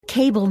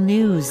Cable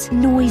news,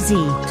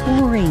 noisy,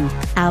 boring,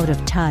 out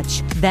of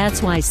touch.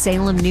 That's why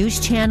Salem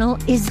News Channel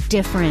is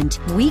different.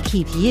 We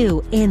keep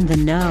you in the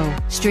know.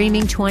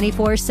 Streaming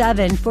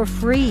 24/7 for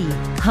free.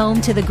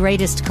 Home to the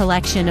greatest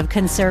collection of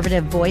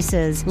conservative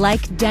voices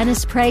like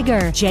Dennis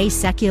Prager, Jay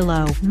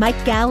Sekulow,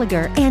 Mike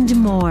Gallagher, and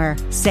more.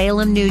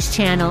 Salem News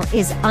Channel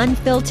is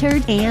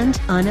unfiltered and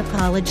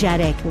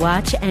unapologetic.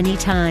 Watch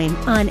anytime,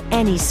 on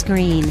any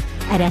screen,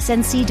 at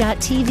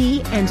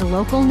snc.tv and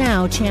Local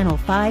Now Channel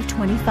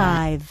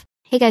 525.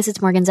 Hey guys,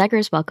 it's Morgan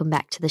Zegers. Welcome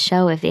back to the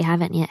show. If you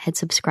haven't yet, hit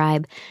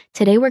subscribe.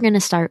 Today we're going to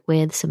start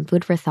with some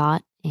food for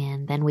thought,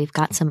 and then we've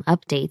got some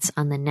updates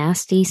on the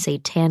nasty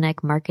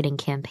satanic marketing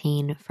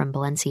campaign from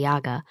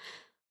Balenciaga.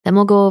 Then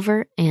we'll go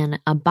over and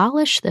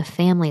abolish the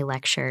family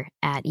lecture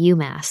at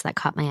UMass that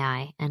caught my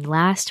eye. And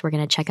last, we're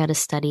going to check out a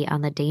study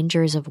on the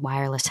dangers of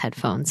wireless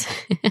headphones.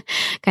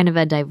 Kind of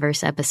a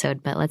diverse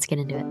episode, but let's get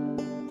into it.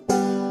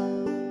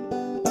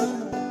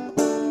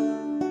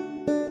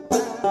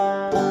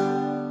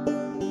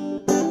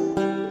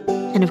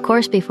 And of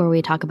course, before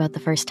we talk about the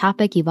first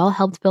topic, you've all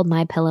helped build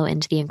MyPillow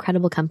into the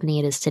incredible company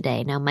it is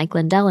today. Now, Mike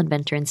Lindell,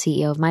 inventor and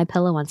CEO of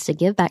MyPillow, wants to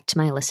give back to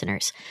my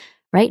listeners.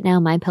 Right now,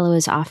 MyPillow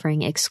is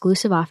offering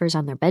exclusive offers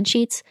on their bed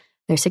sheets,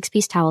 their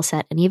 6-piece towel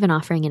set, and even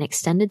offering an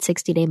extended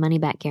 60-day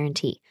money-back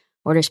guarantee.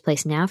 Orders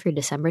placed now through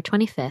December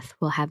 25th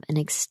will have an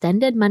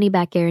extended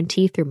money-back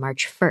guarantee through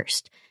March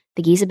 1st.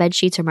 The Giza bed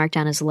sheets are marked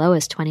down as low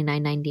as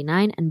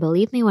 $29.99, and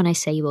believe me when I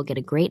say you will get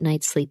a great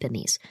night's sleep in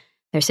these.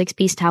 Their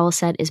 6-piece towel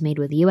set is made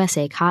with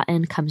USA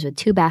cotton, comes with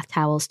 2 bath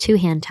towels, 2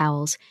 hand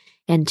towels,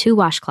 and 2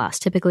 washcloths,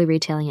 typically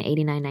retailing at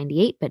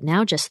 $89.98, but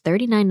now just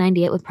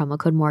 $39.98 with promo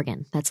code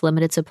Morgan. That's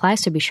limited supply,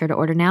 so be sure to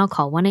order now.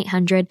 Call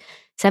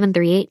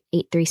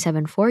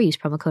 1-800-738-8374, use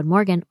promo code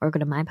Morgan, or go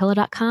to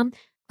mypillow.com,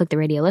 click the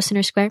radio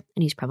listener square,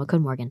 and use promo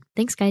code Morgan.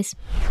 Thanks, guys.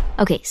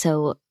 Okay,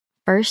 so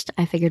first,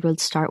 I figured we'd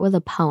start with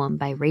a poem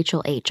by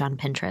Rachel H. on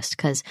Pinterest,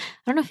 because I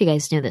don't know if you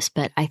guys knew this,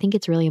 but I think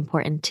it's really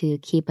important to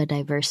keep a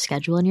diverse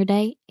schedule in your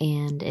day.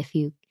 And if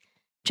you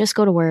just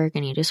go to work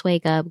and you just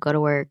wake up, go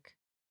to work,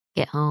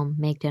 get home,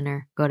 make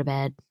dinner, go to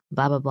bed,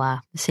 blah, blah,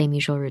 blah, the same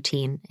usual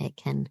routine, I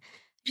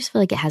just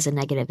feel like it has a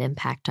negative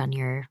impact on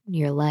your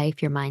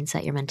life, your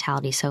mindset, your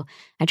mentality. So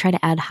I try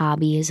to add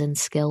hobbies and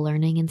skill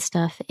learning and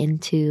stuff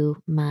into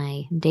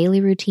my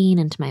daily routine,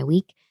 into my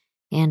week.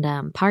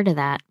 And part of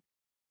that,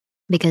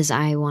 because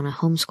I want to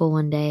homeschool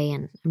one day,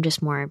 and I'm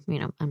just more,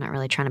 I'm not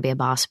really trying to be a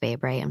boss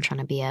babe, right? I'm trying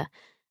to be a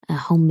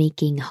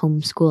homemaking,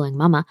 homeschooling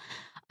mama.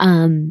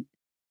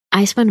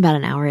 I spend about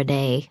an hour a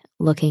day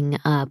looking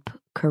up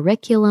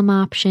curriculum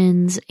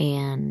options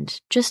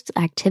and just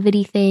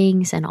activity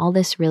things and all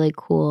this really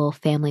cool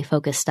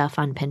family-focused stuff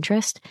on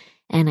Pinterest,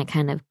 and I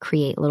kind of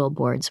create little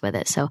boards with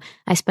it. So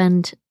I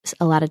spend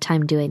a lot of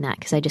time doing that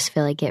because I just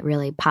feel like it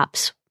really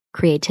pops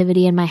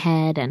creativity in my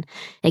head, and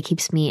it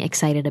keeps me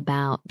excited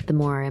about the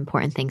more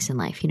important things in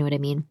life. You know what I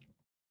mean?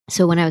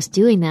 So when I was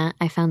doing that,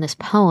 I found this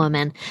poem,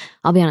 and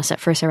I'll be honest,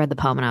 at first I read the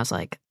poem and I was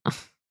like,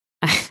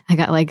 I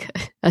got like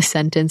a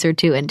sentence or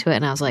two into it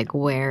and I was like,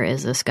 where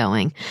is this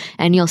going?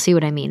 And you'll see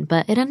what I mean.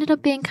 But it ended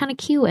up being kind of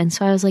cute. And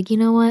so I was like, you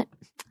know what?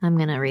 I'm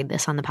going to read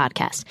this on the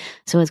podcast.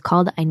 So it's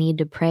called I Need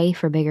to Pray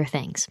for Bigger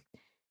Things.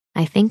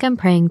 I think I'm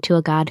praying to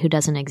a God who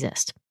doesn't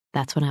exist.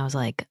 That's when I was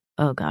like,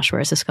 oh gosh,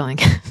 where is this going?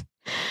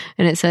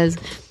 And it says,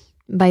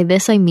 by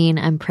this I mean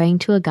I'm praying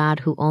to a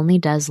God who only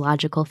does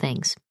logical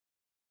things,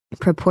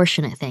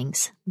 proportionate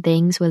things,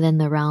 things within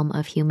the realm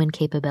of human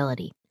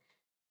capability.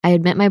 I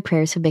admit my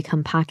prayers have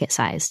become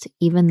pocket-sized,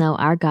 even though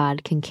our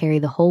God can carry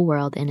the whole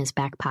world in his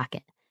back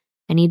pocket.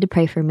 I need to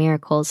pray for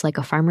miracles like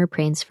a farmer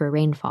prays for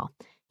rainfall,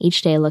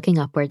 each day looking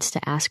upwards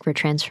to ask for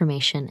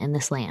transformation in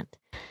this land.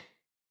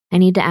 I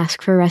need to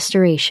ask for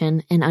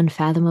restoration in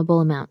unfathomable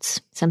amounts,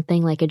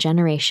 something like a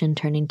generation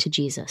turning to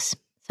Jesus.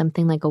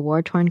 Something like a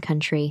war-torn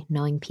country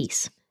knowing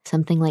peace.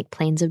 Something like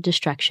plains of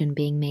destruction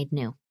being made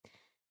new.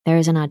 There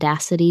is an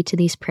audacity to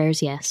these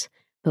prayers, yes,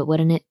 but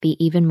wouldn't it be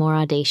even more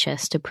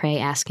audacious to pray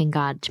asking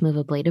God to move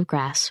a blade of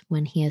grass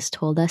when he has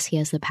told us he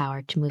has the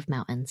power to move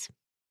mountains?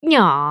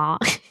 Aww.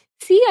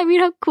 See, I mean,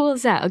 how cool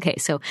is that? Okay,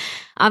 so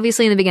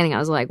obviously in the beginning I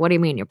was like, what do you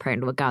mean you're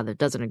praying to a God that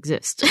doesn't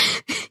exist?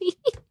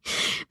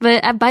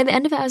 But by the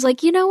end of it, I was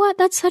like, you know what?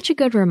 That's such a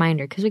good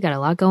reminder because we got a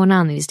lot going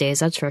on these days,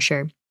 that's for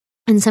sure.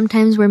 And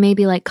sometimes we're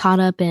maybe like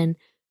caught up in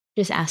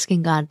just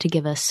asking God to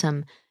give us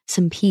some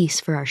peace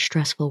for our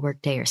stressful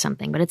work day or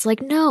something. But it's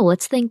like, no,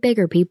 let's think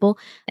bigger, people.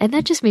 And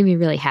that just made me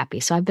really happy.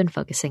 So I've been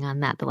focusing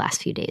on that the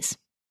last few days.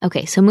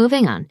 Okay, so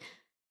moving on.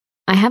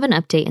 I have an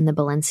update in the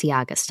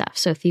Balenciaga stuff.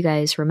 So if you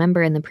guys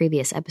remember in the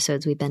previous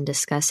episodes, we've been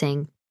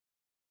discussing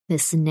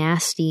this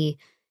nasty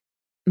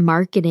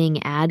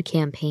marketing ad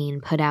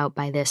campaign put out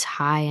by this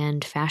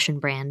high-end fashion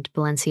brand,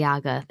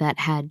 Balenciaga, that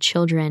had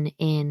children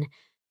in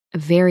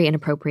very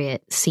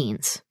inappropriate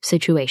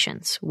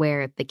situations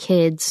where the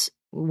kids,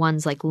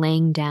 one's like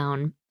laying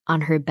down on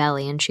her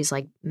belly and she's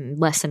like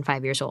less than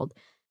 5 years old.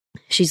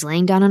 She's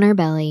laying down on her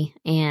belly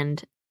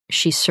and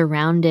she's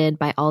surrounded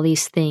by all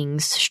these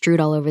things strewed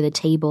all over the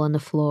table and the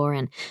floor.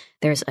 And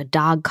there's a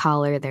dog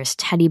collar, there's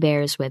teddy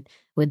bears with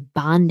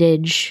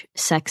bondage,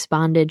 sex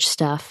bondage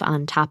stuff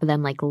on top of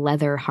them, like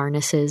leather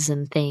harnesses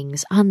and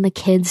things on the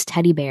kid's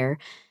teddy bear.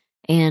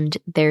 And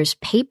there's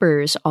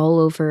papers all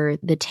over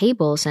the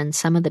tables, and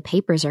some of the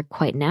papers are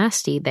quite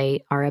nasty.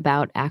 They are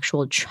about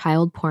actual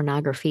child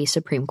pornography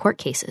Supreme Court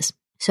cases.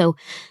 So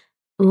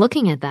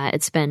looking at that,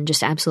 it's been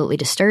just absolutely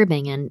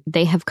disturbing, and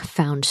they have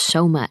found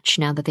so much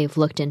now that they've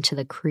looked into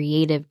the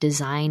creative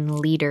design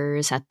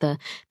leaders at the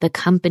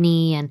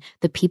company and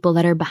the people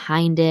that are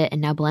behind it.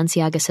 And now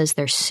Balenciaga says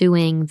they're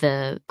suing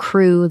the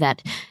crew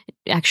that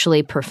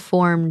actually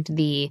performed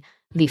the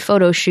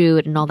photo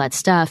shoot and all that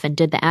stuff and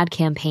did the ad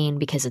campaign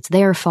because it's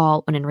their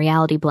fault, when in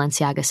reality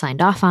Balenciaga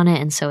signed off on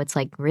it. And so it's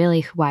like,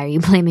 really, why are you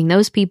blaming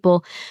those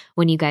people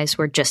when you guys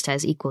were just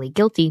as equally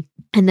guilty?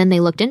 And then they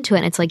looked into it,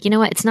 and it's like, you know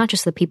what? It's not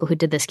just the people who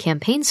did this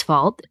campaign's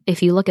fault.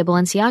 If you look at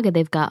Balenciaga,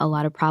 they've got a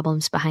lot of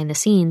problems behind the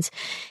scenes.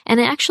 And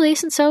it actually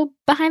isn't so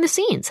behind the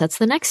scenes. That's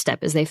the next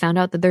step, is they found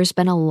out that there's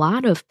been a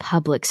lot of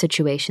public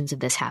situations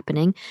of this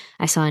happening.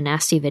 I saw a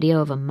nasty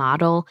video of a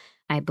model.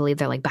 I believe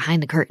they're like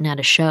behind the curtain at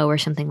a show or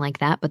something like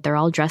that, but they're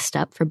all dressed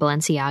up for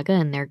Balenciaga,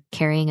 and they're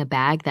carrying a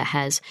bag that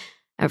has,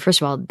 first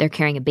of all, they're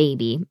carrying a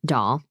baby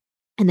doll.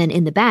 And then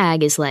in the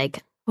bag is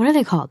like, what are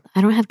they called?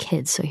 I don't have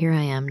kids, so here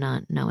I am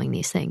not knowing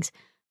these things.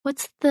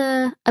 What's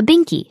a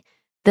binky?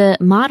 The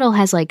model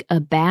has like a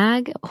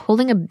bag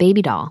holding a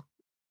baby doll.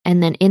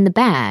 And then in the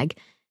bag,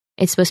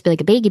 it's supposed to be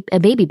like a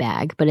baby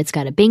bag, but it's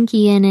got a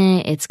binky in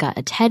it. It's got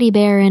a teddy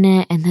bear in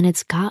it. And then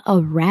it's got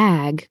a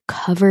rag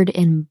covered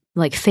in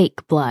like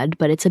fake blood,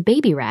 but it's a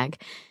baby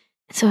rag.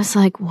 So it's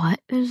like, what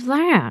is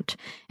that?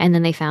 And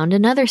then they found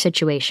another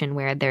situation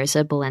where there's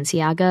a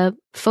Balenciaga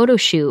photo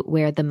shoot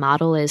where the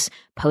model is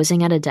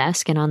posing at a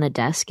desk, and on the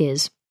desk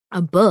is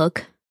a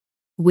book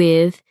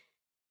with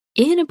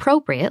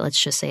inappropriate,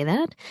 let's just say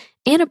that,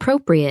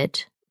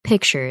 inappropriate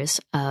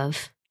pictures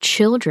of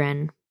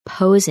children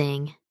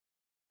posing,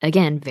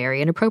 again,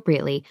 very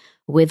inappropriately,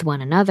 with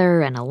one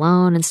another and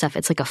alone and stuff.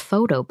 It's like a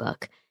photo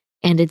book,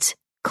 and it's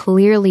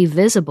clearly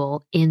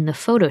visible in the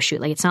photo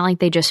shoot. Like, it's not like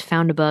they just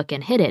found a book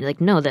and hid it.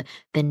 Like, no, the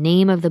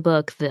name of the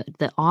book,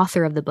 the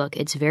author of the book,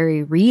 it's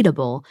very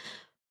readable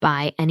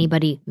by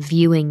anybody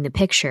viewing the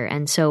picture.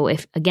 And so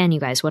if, again,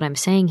 you guys, what I'm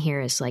saying here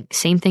is like,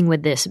 same thing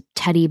with this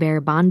teddy bear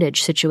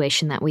bondage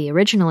situation that we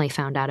originally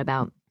found out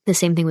about, the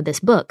same thing with this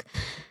book.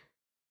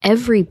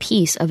 Every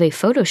piece of a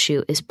photo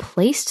shoot is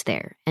placed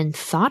there and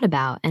thought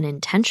about and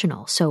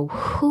intentional. So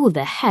who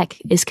the heck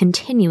is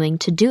continuing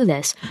to do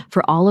this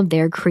for all of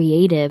their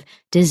creative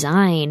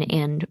design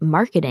and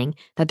marketing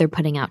that they're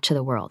putting out to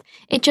the world?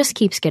 It just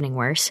keeps getting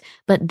worse.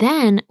 But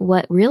then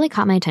what really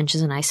caught my attention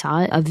is when I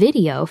saw a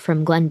video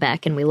from Glenn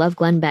Beck, and we love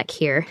Glenn Beck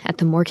here at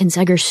the Morgan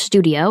Zegers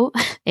studio,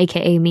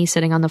 aka me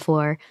sitting on the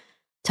floor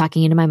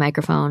talking into my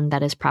microphone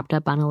that is propped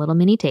up on a little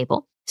mini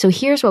table. So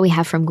here's what we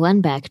have from Glenn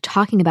Beck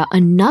talking about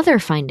another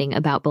finding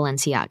about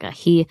Balenciaga.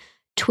 He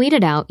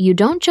tweeted out, "You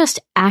don't just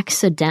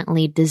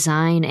accidentally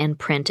design and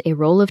print a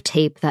roll of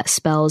tape that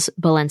spells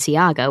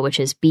Balenciaga, which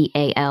is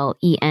Balenciaga,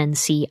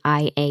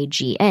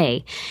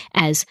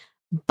 as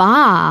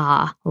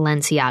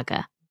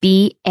Balenciaga,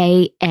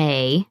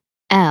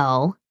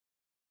 Baal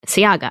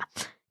Ciaga,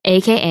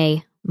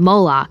 aka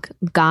Moloch,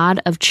 god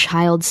of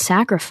child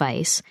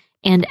sacrifice,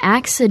 and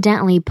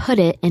accidentally put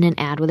it in an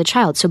ad with a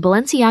child." So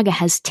Balenciaga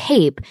has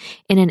tape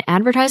in an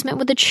advertisement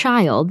with a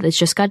child that's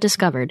just got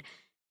discovered.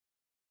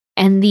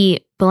 And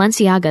the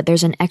Balenciaga,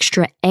 there's an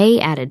extra A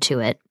added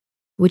to it,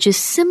 which is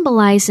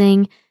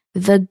symbolizing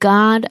the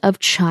god of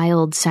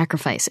child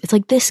sacrifice. It's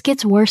like, this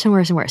gets worse and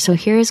worse and worse. So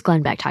here's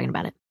Glenn Beck talking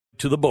about it.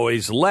 To the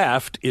boy's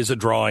left is a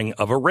drawing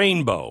of a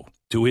rainbow.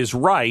 To his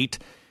right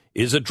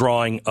is a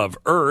drawing of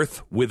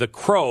Earth with a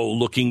crow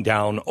looking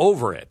down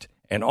over it.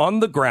 And on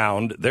the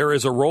ground, there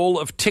is a roll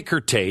of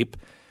ticker tape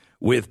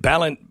with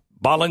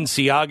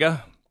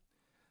Balenciaga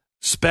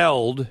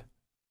spelled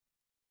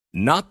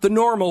not the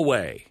normal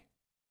way,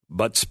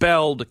 but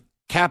spelled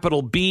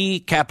capital B,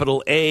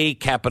 capital A,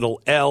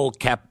 capital L,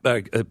 capital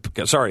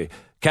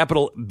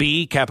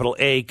B, capital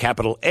A,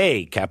 capital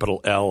A, capital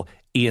L,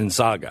 Ian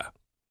Saga.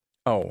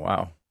 Oh,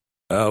 wow.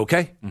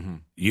 Okay. Mm-hmm.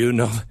 You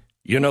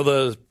know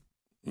the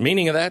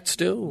meaning of that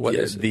still? What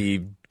is it?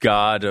 The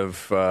god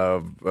of...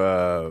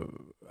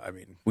 I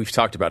mean, we've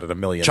talked about it a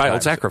million times.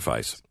 Child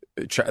sacrifice.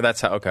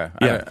 That's how, okay.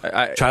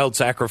 Yeah. Child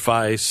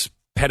sacrifice,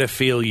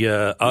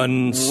 pedophilia,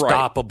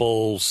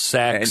 unstoppable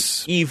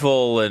sex. And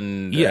evil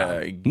and...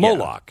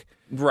 Moloch.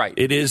 Right.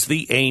 It is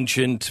the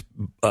ancient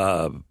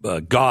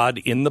god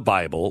in the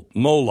Bible,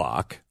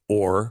 Moloch,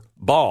 or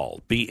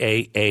Baal,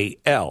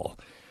 Baal.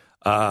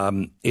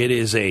 It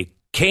is a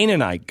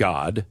Canaanite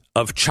god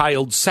of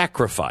child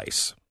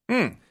sacrifice.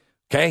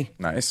 Okay?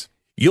 Nice.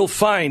 You'll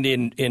find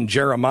in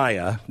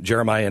Jeremiah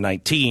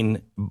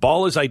 19,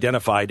 Baal is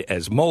identified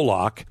as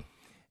Moloch,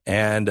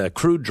 and a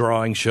crude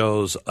drawing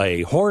shows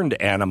a horned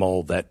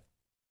animal that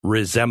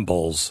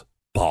resembles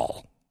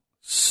Baal.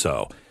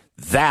 So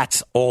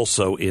that's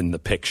also in the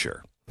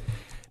picture.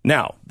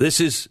 Now,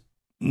 this is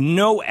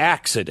no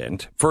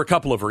accident for a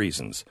couple of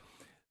reasons.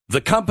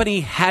 The company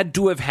had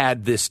to have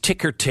had this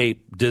ticker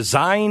tape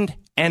designed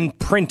and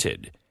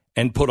printed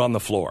and put on the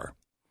floor.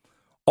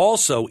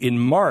 Also, in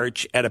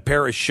March at a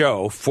Paris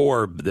show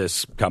for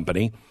this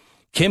company,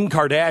 Kim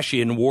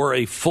Kardashian wore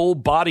a full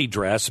body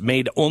dress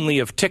made only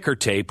of ticker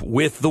tape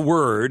with the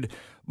word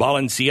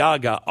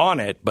Balenciaga on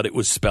it, but it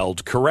was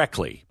spelled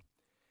correctly.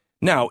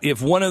 Now,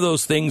 if one of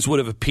those things would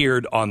have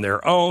appeared on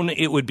their own,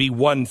 it would be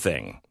one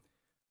thing.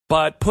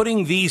 But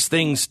putting these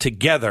things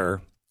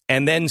together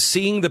and then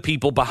seeing the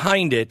people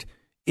behind it,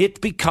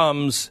 it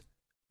becomes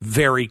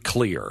very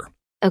clear.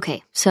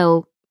 Okay,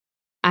 so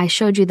I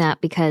showed you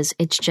that because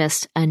it's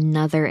just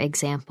another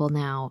example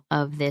now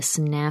of this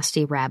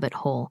nasty rabbit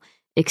hole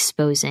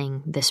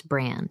exposing this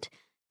brand.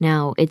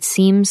 Now, it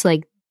seems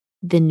like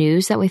the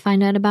news that we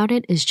find out about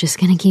it is just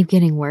going to keep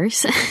getting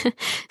worse.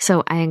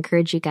 So I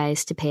encourage you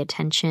guys to pay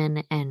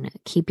attention and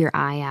keep your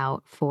eye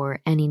out for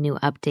any new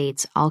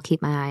updates. I'll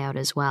keep my eye out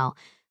as well.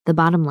 The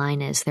bottom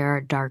line is there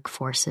are dark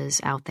forces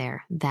out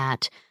there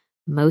that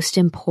most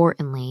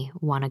importantly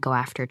want to go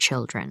after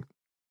children.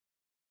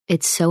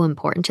 It's so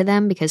important to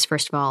them because,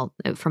 first of all,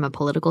 from a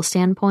political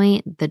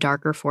standpoint, the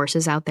darker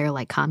forces out there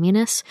like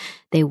communists,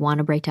 they want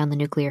to break down the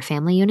nuclear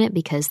family unit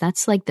because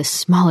that's like the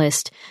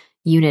smallest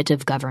unit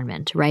of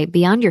government, right?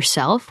 Beyond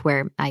yourself,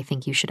 where I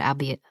think you should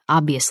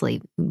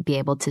obviously be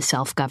able to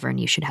self-govern.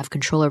 You should have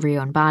control over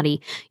your own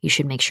body. You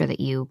should make sure that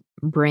you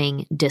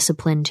bring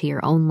discipline to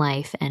your own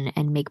life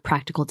and make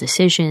practical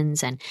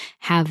decisions and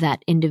have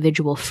that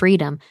individual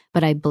freedom.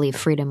 But I believe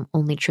freedom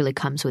only truly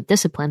comes with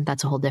discipline.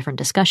 That's a whole different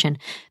discussion.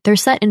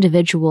 There's that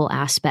individual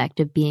aspect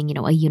of being,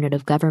 a unit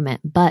of government,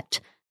 but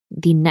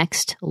the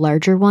next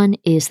larger one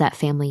is that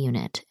family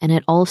unit. And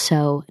it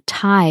also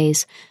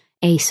ties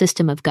a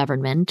system of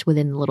government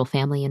within the little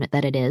family unit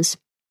that it is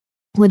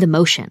with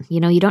emotion. You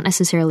don't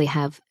necessarily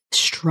have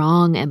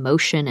strong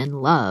emotion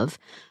and love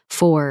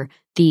for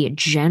the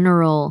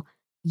general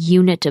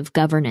unit of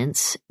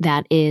governance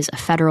that is a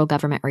federal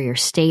government or your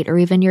state or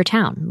even your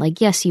town.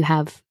 Like, yes, you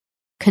have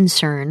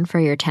concern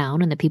for your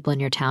town and the people in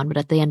your town, but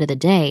at the end of the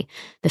day,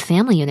 the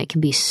family unit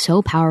can be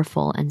so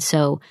powerful and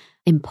so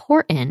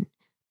important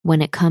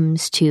when it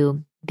comes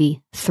to the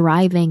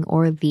thriving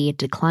or the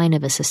decline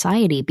of a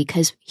society,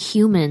 because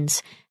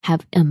humans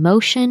have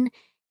emotion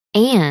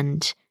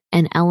and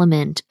an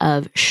element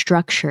of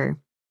structure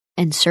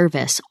and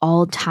service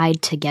all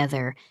tied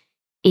together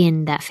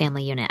in that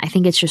family unit. I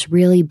think it's just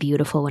really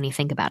beautiful when you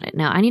think about it.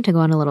 Now, I need to go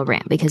on a little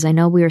rant because I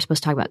know we were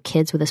supposed to talk about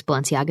kids with this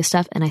Balenciaga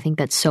stuff, and I think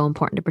that's so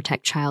important to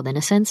protect child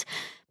innocence.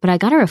 But I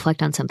got to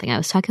reflect on something. I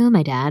was talking with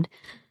my dad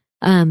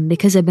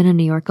because I've been in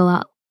New York a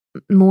lot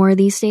more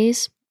these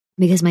days,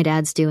 because my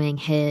dad's doing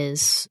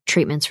his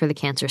treatments for the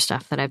cancer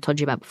stuff that I've told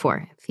you about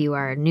before. If you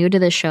are new to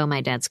this show,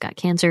 my dad's got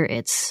cancer.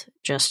 It's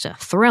just a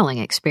thrilling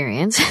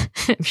experience.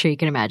 I'm sure you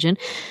can imagine.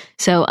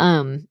 So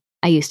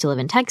I used to live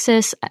in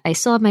Texas. I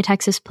still have my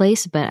Texas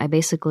place, but I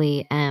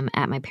basically am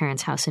at my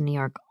parents' house in New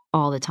York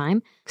all the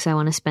time because I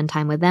want to spend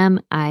time with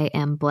them. I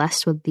am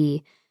blessed with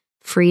the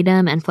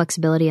freedom and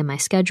flexibility in my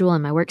schedule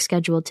and my work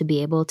schedule to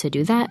be able to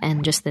do that.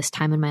 And just this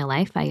time in my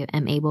life, I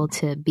am able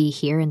to be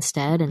here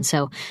instead. And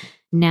so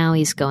now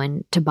he's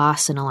going to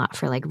Boston a lot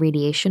for like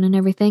radiation and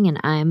everything. And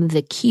I'm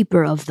the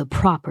keeper of the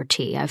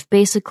property. I've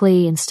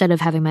basically, instead of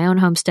having my own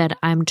homestead,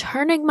 I'm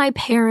turning my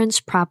parents'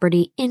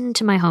 property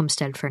into my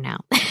homestead for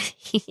now.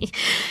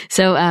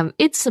 So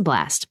it's a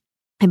blast.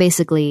 I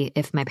basically,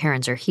 if my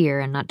parents are here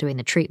and not doing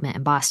the treatment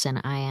in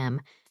Boston, I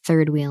am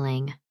third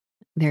wheeling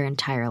their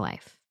entire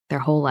life. Their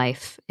whole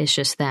life is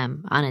just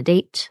them on a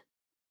date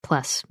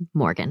plus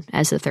Morgan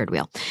as the third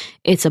wheel.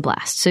 It's a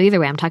blast. So either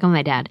way, I'm talking with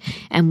my dad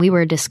and we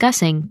were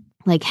discussing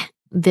like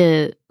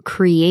the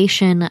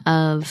creation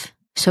of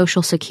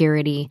Social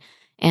Security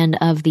and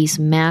of these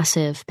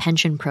massive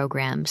pension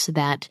programs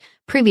that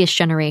previous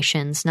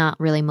generations, not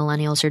really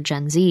millennials or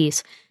Gen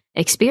Zs,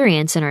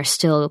 experience and are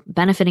still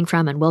benefiting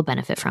from and will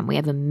benefit from. We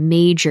have a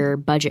major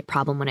budget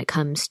problem when it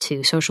comes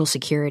to Social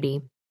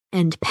Security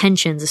and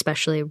pensions,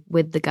 especially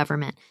with the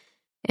government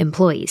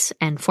employees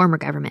and former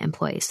government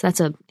employees.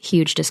 That's a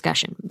huge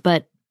discussion.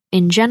 But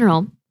in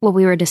general, what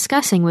we were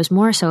discussing was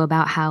more so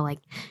about how like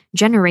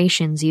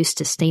generations used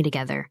to stay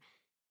together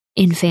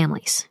in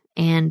families.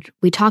 And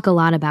we talk a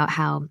lot about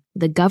how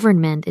the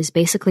government is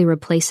basically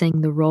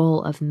replacing the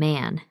role of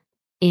man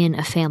in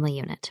a family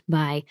unit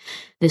by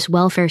this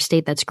welfare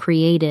state that's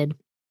created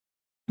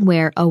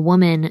where a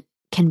woman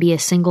can be a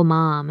single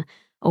mom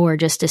or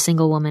just a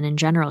single woman in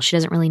general. She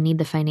doesn't really need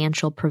the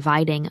financial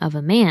providing of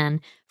a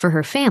man for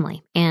her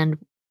family. And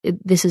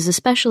this is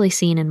especially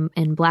seen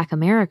in Black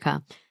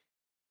America.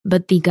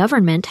 But the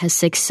government has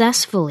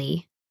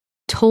successfully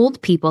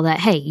told people that,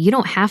 hey, you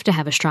don't have to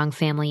have a strong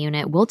family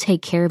unit. We'll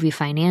take care of you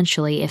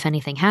financially if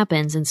anything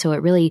happens. And so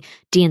it really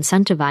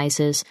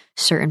de-incentivizes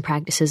certain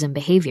practices and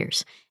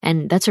behaviors.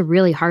 And that's a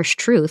really harsh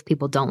truth.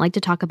 People don't like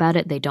to talk about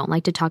it. They don't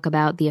like to talk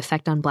about the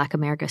effect on Black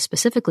America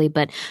specifically.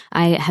 But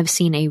I have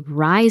seen a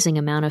rising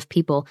amount of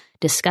people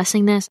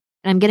discussing this.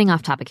 And I'm getting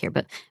off topic here,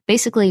 but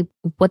basically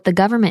what the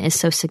government is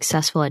so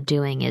successful at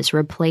doing is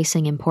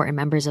replacing important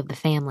members of the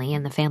family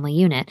and the family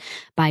unit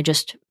by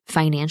just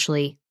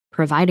financially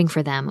providing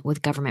for them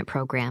with government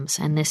programs.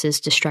 And this is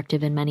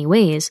destructive in many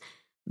ways.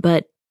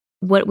 But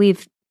what we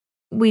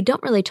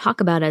don't really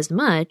talk about as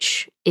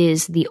much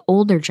is the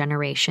older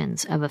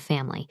generations of a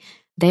family.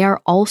 They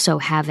are also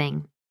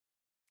having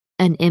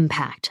an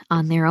impact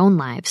on their own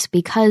lives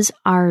because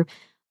our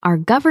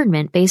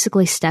government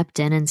basically stepped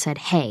in and said,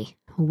 hey,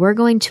 we're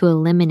going to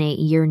eliminate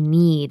your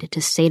need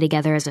to stay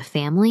together as a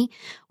family.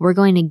 We're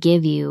going to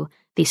give you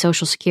the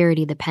Social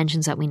Security, the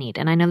pensions that we need.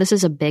 And I know this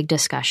is a big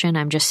discussion.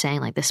 I'm just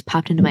saying, like, this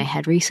popped into my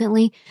head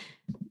recently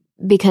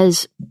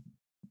because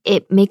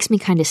it makes me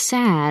kind of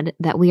sad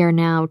that we are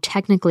now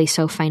technically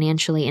so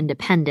financially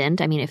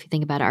independent. I mean, if you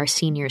think about it, our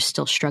seniors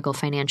still struggle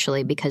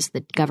financially because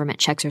the government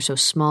checks are so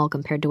small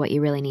compared to what you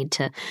really need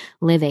to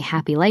live a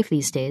happy life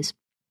these days.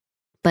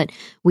 But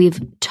we've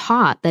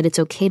taught that it's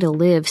okay to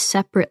live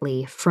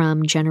separately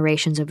from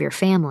generations of your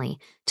family,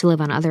 to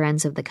live on other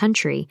ends of the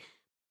country,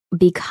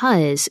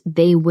 because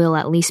they will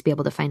at least be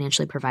able to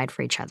financially provide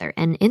for each other.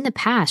 And in the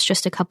past,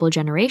 just a couple of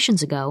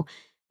generations ago,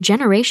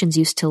 generations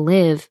used to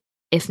live,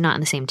 if not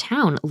in the same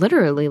town,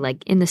 literally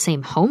like in the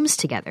same homes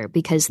together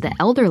because the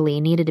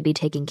elderly needed to be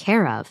taken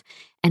care of.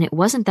 And it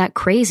wasn't that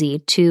crazy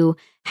to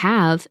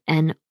have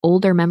an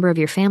older member of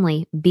your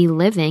family be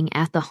living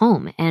at the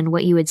home. And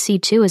what you would see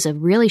too is a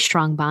really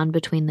strong bond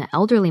between the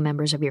elderly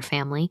members of your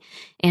family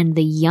and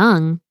the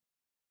young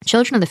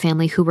children of the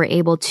family who were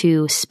able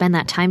to spend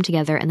that time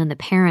together, and then the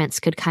parents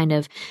could kind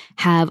of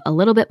have a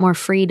little bit more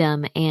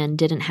freedom and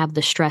didn't have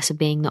the stress of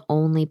being the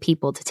only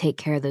people to take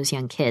care of those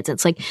young kids.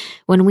 It's like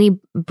when we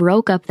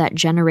broke up that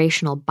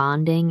generational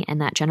bonding and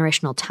that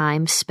generational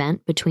time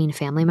spent between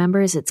family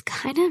members, it's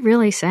kind of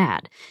really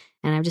sad.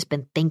 And I've just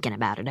been thinking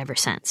about it ever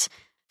since.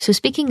 So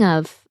speaking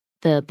of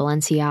the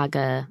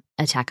Balenciaga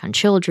attack on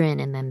children,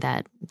 and then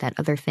that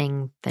other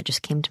thing that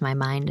just came to my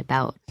mind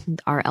about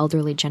our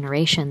elderly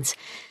generations,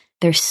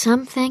 there's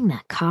something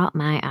that caught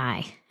my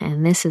eye,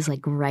 and this is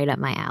like right up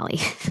my alley.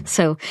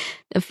 So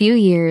a few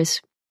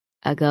years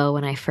ago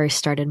when I first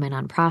started my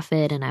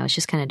nonprofit, and I was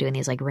just kind of doing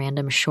these like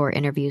random short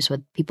interviews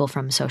with people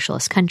from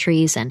socialist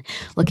countries and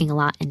looking a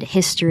lot into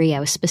history, I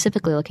was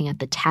specifically looking at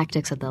the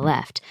tactics of the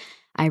left.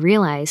 I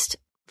realized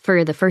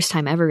for the first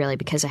time ever, really,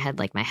 because I had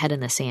like my head in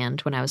the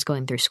sand when I was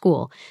going through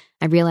school,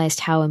 I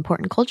realized how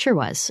important culture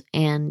was.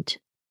 And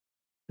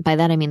by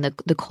that, I mean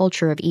the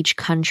culture of each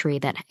country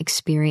that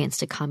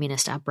experienced a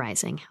communist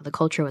uprising, how the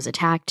culture was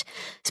attacked,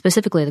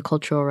 specifically the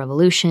Cultural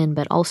Revolution,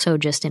 but also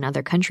just in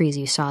other countries,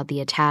 you saw the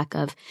attack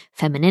of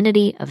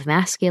femininity, of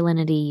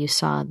masculinity. You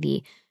saw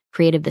the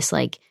create of this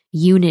like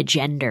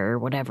unigender, or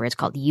whatever it's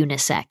called,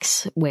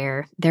 unisex,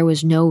 where there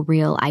was no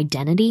real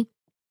identity.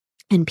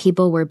 And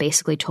people were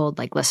basically told,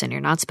 like, listen,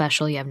 you're not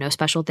special. You have no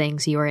special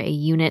things. You are a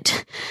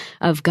unit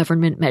of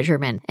government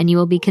measurement, and you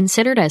will be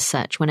considered as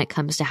such when it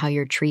comes to how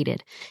you're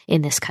treated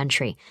in this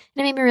country.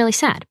 And it made me really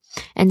sad.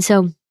 And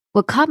so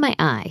what caught my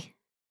eye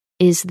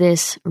is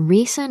this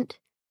recent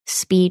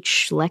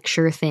speech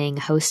lecture thing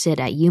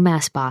hosted at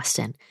UMass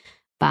Boston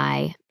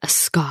by a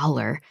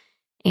scholar,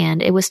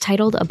 and it was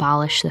titled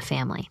Abolish the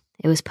Family.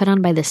 It was put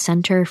on by the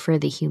Center for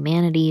the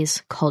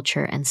Humanities,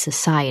 Culture, and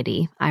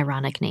Society,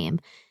 ironic name.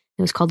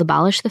 It was called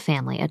Abolish the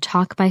Family, a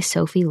talk by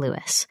Sophie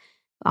Lewis,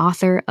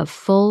 author of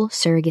Full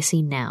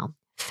Surrogacy Now,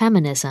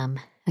 Feminism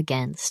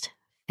Against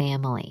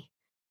Family.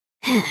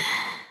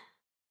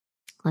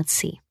 Let's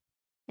see.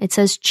 It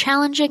says,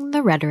 Challenging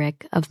the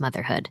Rhetoric of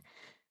Motherhood.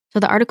 So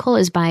the article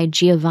is by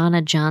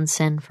Giovanna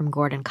Johnson from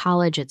Gordon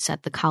College. It's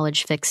at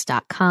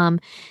thecollegefix.com.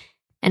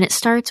 And it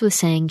starts with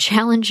saying,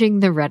 challenging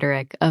the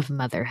rhetoric of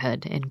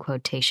motherhood, in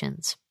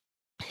quotations.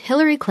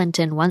 Hillary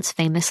Clinton once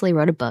famously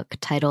wrote a book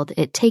titled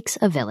It Takes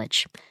a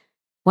Village.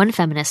 One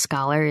feminist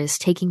scholar is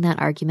taking that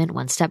argument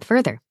one step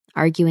further,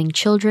 arguing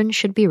children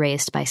should be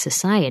raised by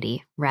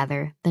society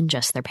rather than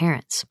just their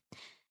parents.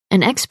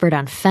 An expert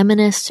on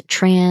feminist,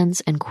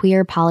 trans, and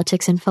queer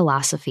politics and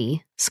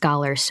philosophy,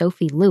 scholar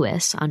Sophie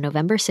Lewis, on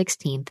November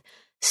 16th,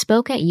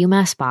 spoke at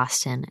UMass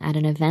Boston at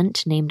an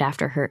event named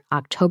after her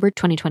October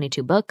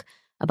 2022 book,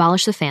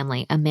 Abolish the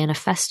Family, a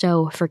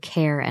Manifesto for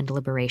Care and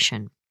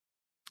Liberation.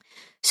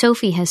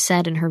 Sophie has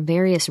said in her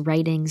various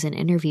writings and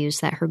interviews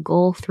that her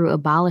goal through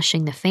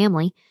abolishing the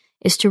family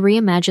is to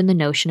reimagine the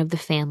notion of the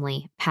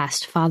family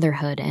past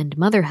fatherhood and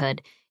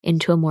motherhood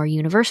into a more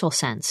universal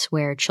sense,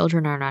 where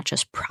children are not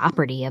just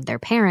property of their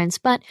parents,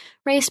 but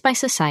raised by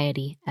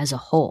society as a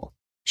whole.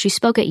 She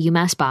spoke at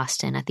UMass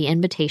Boston at the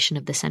invitation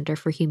of the Center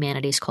for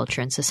Humanities,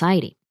 Culture, and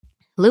Society.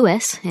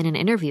 Lewis, in an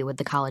interview with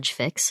The College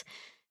Fix,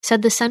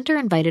 said the center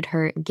invited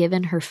her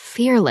given her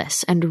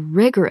fearless and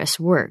rigorous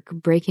work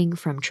breaking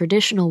from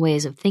traditional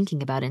ways of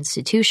thinking about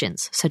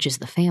institutions, such as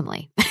the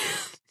family.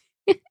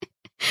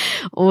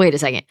 Wait a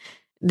second.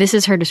 This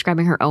is her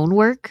describing her own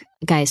work?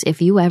 Guys,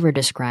 if you ever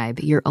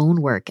describe your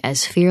own work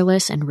as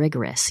fearless and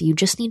rigorous, you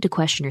just need to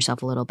question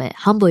yourself a little bit.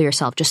 Humble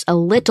yourself just a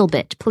little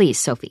bit, please,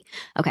 Sophie.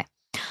 Okay.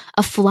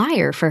 A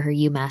flyer for her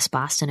UMass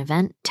Boston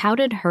event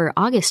touted her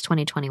August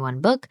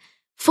 2021 book,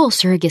 Full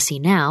Surrogacy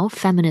Now,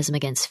 Feminism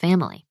Against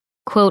Family.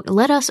 Quote,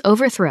 let us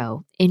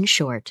overthrow, in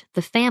short,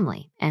 the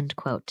family, end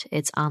quote,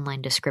 its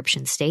online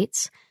description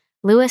states.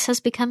 Lewis has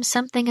become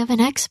something of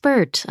an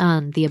expert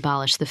on the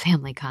abolish the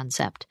family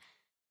concept.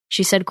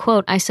 She said,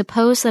 quote, "I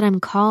suppose that I'm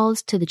called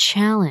to the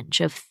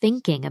challenge of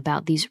thinking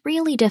about these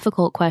really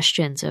difficult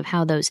questions of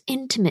how those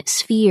intimate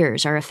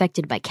spheres are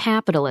affected by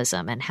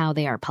capitalism and how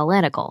they are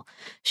political,"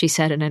 she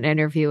said in an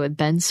interview with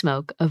Ben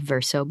Smoke of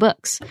Verso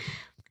Books.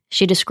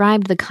 She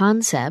described the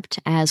concept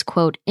as,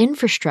 quote,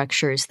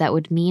 "infrastructures that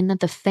would mean that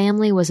the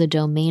family was a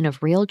domain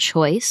of real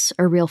choice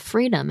or real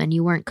freedom and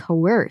you weren't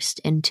coerced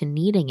into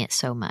needing it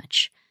so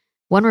much."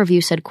 One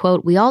review said,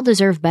 quote, "We all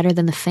deserve better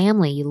than the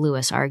family,"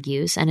 Lewis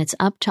argues, "and it's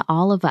up to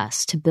all of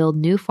us to build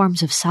new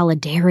forms of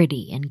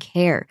solidarity and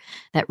care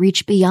that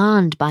reach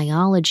beyond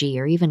biology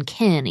or even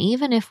kin,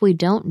 even if we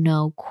don't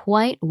know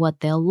quite what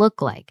they'll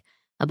look like.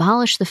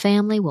 Abolish the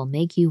family will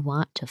make you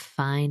want to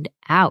find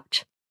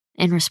out."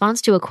 In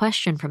response to a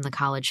question from the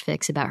College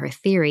Fix about her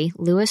theory,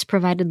 Lewis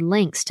provided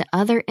links to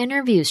other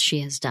interviews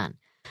she has done.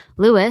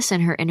 Lewis,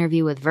 in her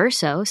interview with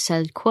Verso,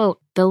 said, quote,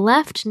 "The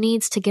left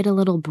needs to get a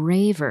little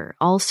braver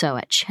also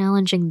at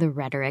challenging the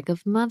rhetoric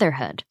of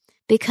motherhood.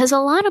 Because a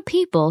lot of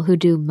people who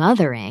do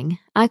mothering,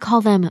 I call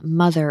them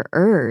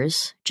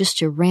motherers, just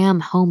to ram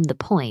home the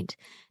point,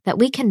 that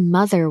we can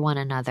mother one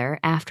another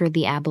after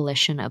the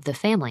abolition of the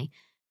family.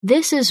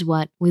 This is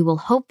what we will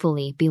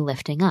hopefully be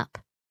lifting up."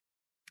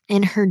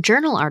 In her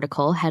journal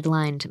article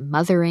headlined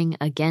 "Mothering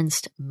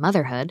Against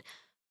Motherhood,"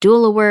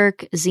 doula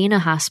work, Xena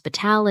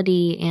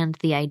hospitality, and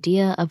the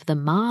idea of the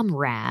mom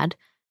rad,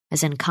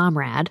 as in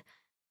comrade,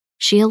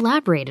 she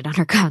elaborated on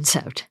her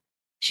concept.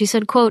 She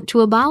said, quote, "To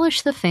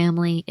abolish the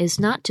family is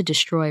not to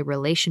destroy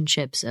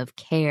relationships of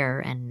care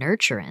and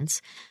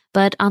nurturance,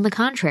 but on the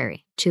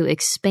contrary, to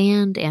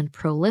expand and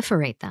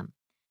proliferate them.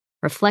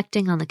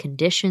 Reflecting on the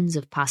conditions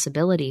of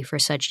possibility for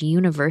such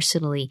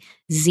universally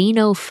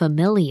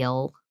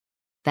xenofamilial,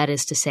 that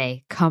is to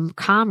say,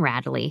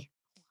 comradely,"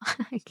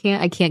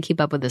 I can't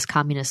keep up with this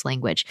communist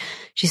language.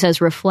 She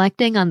says,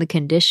 "reflecting on the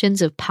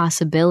conditions of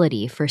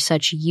possibility for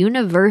such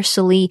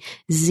universally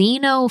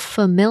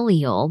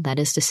xenofamilial, that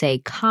is to say,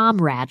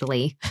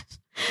 comradely,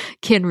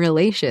 kin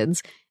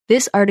relations,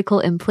 this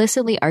article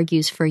implicitly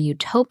argues for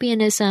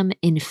utopianism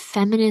in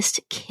feminist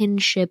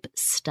kinship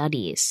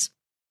studies."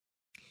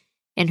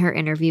 In her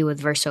interview with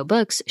Verso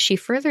Books, she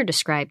further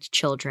described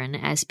children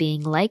as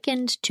being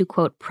likened to,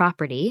 quote,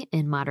 "property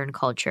in modern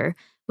culture,"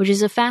 which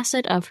is a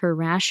facet of her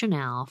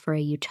rationale for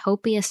a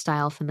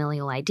utopia-style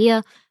familial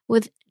idea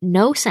with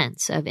no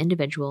sense of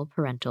individual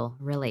parental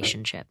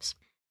relationships.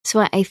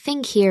 So I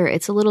think here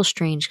it's a little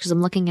strange because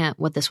I'm looking at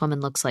what this woman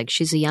looks like.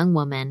 She's a young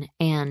woman,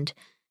 and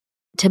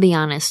to be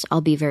honest,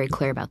 I'll be very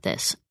clear about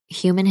this.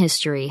 Human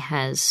history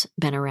has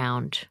been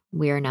around.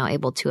 We are now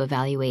able to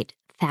evaluate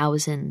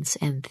thousands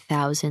and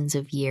thousands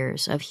of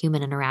years of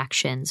human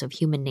interactions, of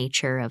human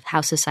nature, of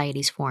how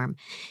societies form.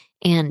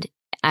 And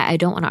I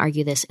don't want to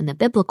argue this in the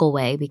biblical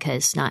way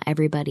because not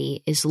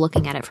everybody is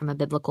looking at it from a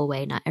biblical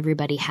way. Not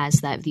everybody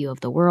has that view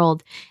of the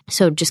world.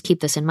 So just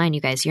keep this in mind,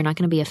 you guys. You're not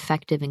going to be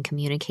effective in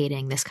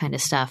communicating this kind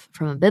of stuff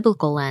from a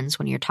biblical lens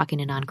when you're talking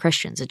to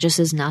non-Christians. It just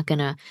is not going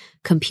to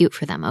compute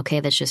for them, okay?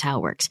 That's just how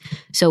it works.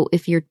 So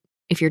if you're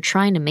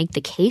trying to make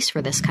the case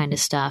for this kind of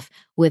stuff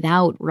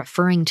without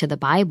referring to the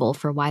Bible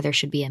for why there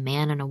should be a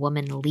man and a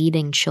woman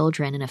leading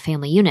children in a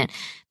family unit,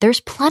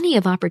 there's plenty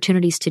of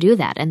opportunities to do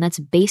that. And that's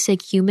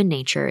basic human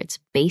nature. It's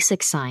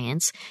basic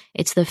science.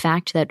 It's the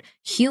fact that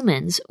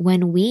humans,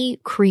 when we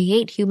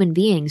create human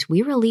beings,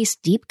 we release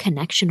deep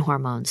connection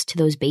hormones to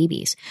those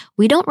babies.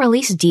 We don't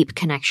release deep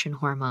connection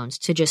hormones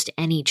to just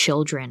any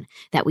children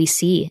that we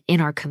see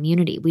in our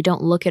community. We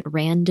don't look at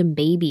random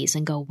babies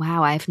and go,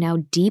 wow, I've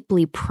now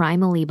deeply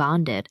primally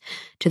bonded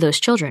to those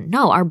children.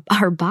 No,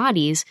 our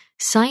bodies,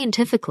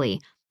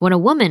 scientifically, when a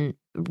woman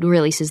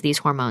releases these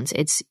hormones,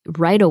 it's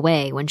right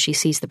away when she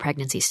sees the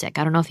pregnancy stick.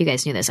 I don't know if you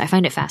guys knew this. I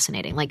find it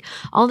fascinating. Like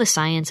all the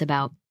science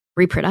about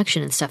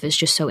reproduction and stuff is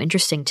just so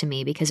interesting to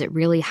me because it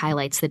really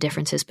highlights the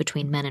differences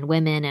between men and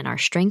women and our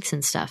strengths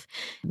and stuff.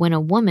 When a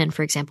woman,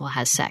 for example,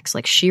 has sex,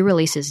 like she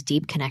releases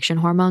deep connection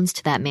hormones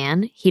to that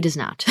man, he does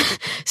not.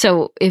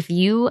 So if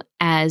you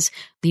as,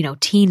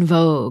 Teen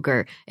Vogue,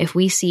 or if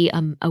we see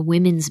a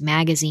women's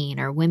magazine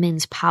or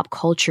women's pop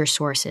culture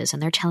sources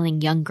and they're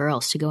telling young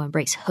girls to go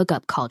embrace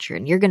hookup culture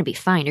and you're going to be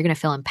fine, you're going to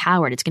feel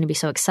empowered, it's going to be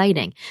so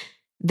exciting.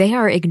 They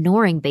are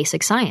ignoring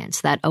basic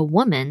science that a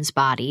woman's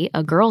body,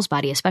 a girl's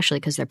body,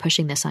 especially because they're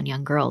pushing this on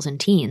young girls and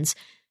teens,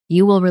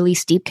 you will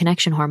release deep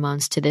connection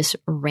hormones to this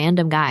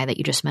random guy that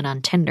you just met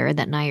on Tinder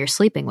that now you're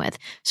sleeping with.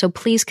 So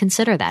please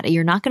consider that.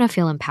 You're not going to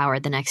feel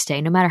empowered the next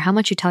day. No matter how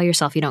much you tell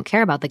yourself you don't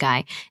care about the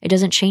guy, it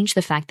doesn't change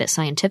the fact that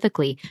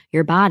scientifically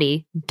your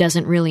body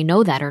doesn't really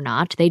know that or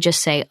not. They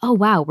just say, oh,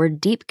 wow, we're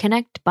deep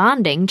connect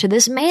bonding to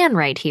this man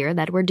right here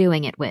that we're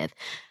doing it with.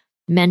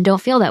 Men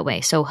don't feel that way.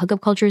 So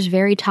hookup culture is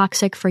very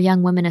toxic for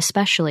young women,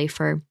 especially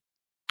for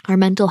our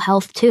mental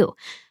health too.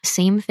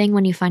 Same thing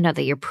when you find out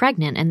that you're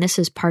pregnant. And this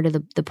is part of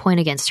the point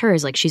against her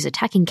is like she's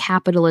attacking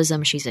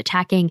capitalism. She's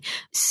attacking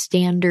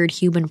standard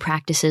human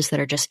practices that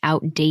are just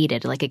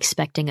outdated, like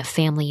expecting a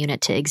family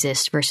unit to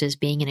exist versus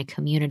being in a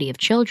community of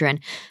children.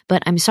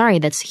 But I'm sorry,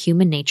 that's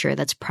human nature.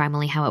 That's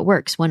primarily how it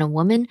works. When a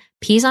woman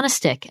pees on a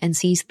stick and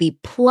sees the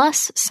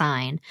plus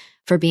sign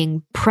for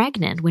being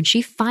pregnant, when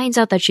she finds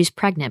out that she's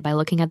pregnant by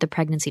looking at the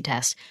pregnancy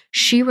test,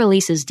 she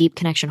releases deep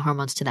connection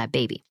hormones to that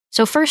baby.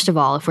 So first of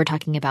all, if we're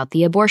talking about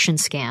the abortion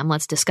scam,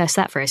 let's discuss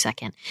that for a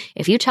second.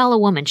 If you tell a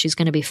woman she's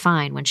going to be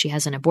fine when she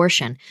has an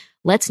abortion,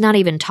 let's not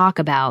even talk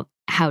about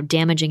how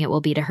damaging it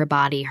will be to her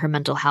body, her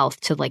mental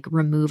health, to like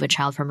remove a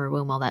child from her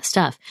womb, all that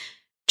stuff.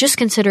 Just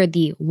consider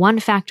the one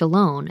fact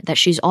alone that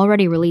she's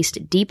already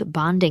released deep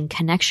bonding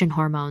connection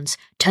hormones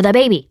to the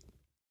baby.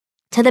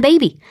 To the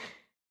baby.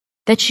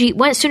 That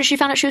as soon as she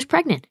found out she was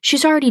pregnant,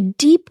 she's already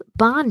deep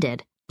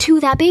bonded to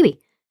that baby.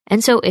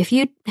 And so if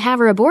you have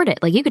her abort it,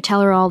 like you could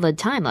tell her all the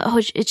time, like,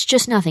 oh, it's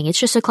just nothing. It's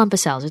just a clump of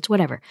cells. It's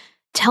whatever.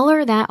 Tell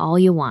her that all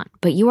you want,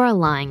 but you are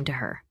lying to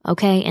her,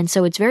 okay? And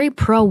so it's very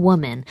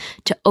pro-woman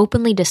to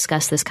openly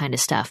discuss this kind of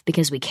stuff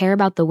because we care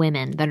about the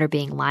women that are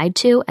being lied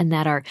to and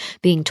that are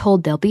being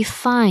told they'll be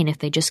fine if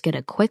they just get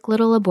a quick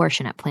little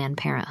abortion at Planned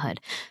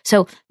Parenthood.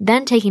 So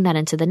then taking that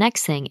into the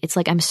next thing, it's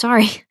like, I'm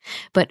sorry,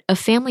 but a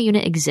family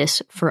unit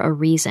exists for a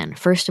reason.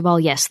 First of all,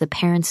 yes, the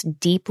parents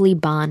deeply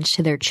bond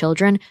to their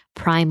children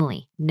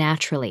primally,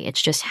 naturally.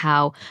 It's just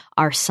how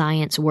our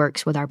science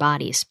works with our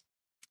bodies.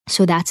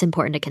 So that's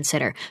important to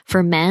consider.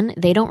 For men,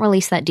 they don't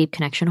release that deep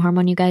connection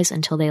hormone, you guys,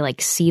 until they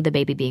like see the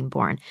baby being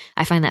born.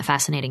 I find that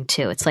fascinating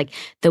too. It's like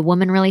the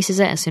woman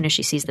releases it as soon as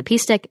she sees the pee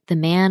stick. The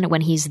man,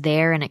 when he's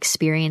there and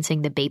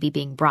experiencing the baby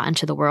being brought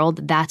into the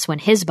world, that's when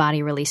his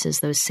body releases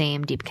those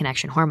same deep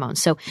connection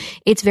hormones. So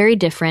it's very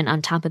different.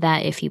 On top of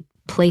that, if you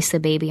place the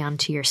baby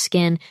onto your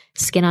skin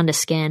onto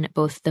skin,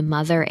 both the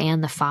mother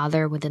and the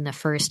father within the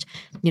first,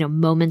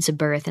 moments of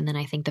birth. And then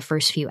I think the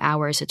first few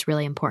hours, it's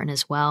really important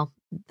as well.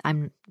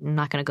 I'm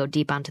not going to go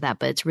deep onto that,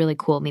 but it's really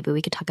cool. Maybe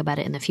we could talk about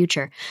it in the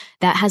future.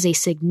 That has a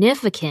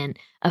significant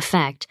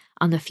effect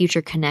on the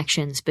future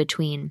connections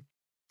between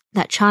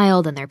that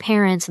child and their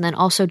parents, and then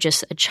also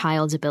just a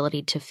child's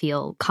ability to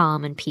feel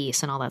calm and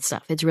peace and all that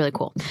stuff. It's really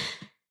cool.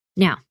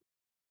 Now,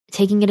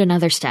 taking it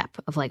another step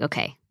of like,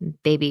 okay,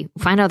 baby,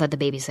 find out that the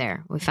baby's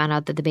there. We found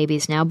out that the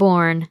baby's now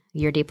born.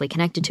 You're deeply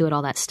connected to it,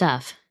 all that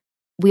stuff.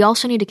 We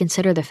also need to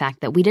consider the fact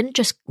that we didn't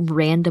just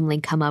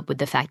randomly come up with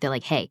the fact that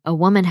like, hey, a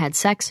woman had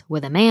sex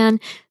with a man.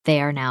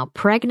 They are now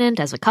pregnant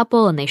as a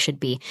couple and they should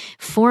be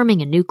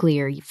forming a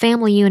nuclear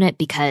family unit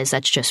because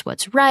that's just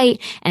what's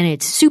right. And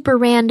it's super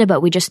random,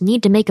 but we just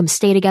need to make them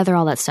stay together,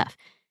 all that stuff.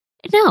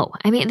 No,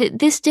 I mean,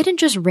 this didn't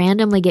just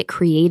randomly get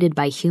created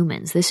by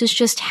humans. This is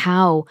just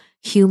how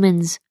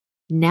humans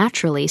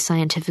naturally,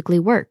 scientifically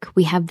work.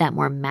 We have that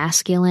more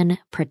masculine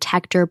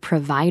protector,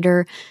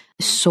 provider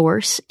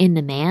source in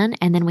the man,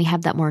 and then we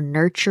have that more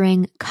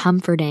nurturing,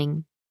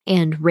 comforting,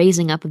 and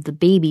raising up of the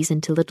babies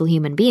into little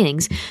human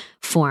beings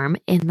form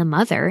in the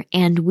mother.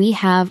 And we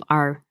have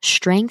our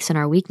strengths and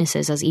our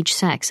weaknesses as each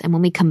sex. And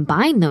when we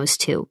combine those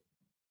two,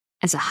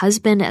 as a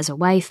husband, as a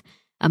wife,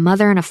 a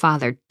mother and a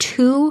father,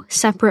 two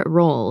separate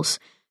roles,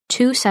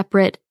 two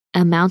separate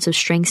amounts of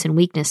strengths and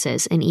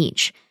weaknesses in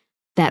each,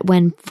 that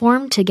when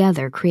formed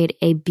together create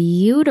a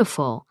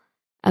beautiful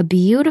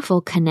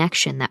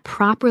connection that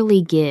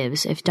properly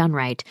gives, if done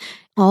right,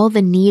 all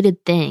the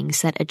needed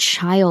things that a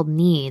child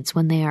needs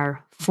when they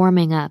are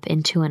forming up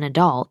into an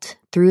adult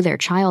through their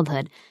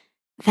childhood.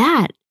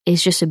 That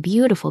is just a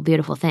beautiful,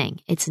 beautiful thing.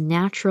 It's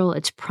natural,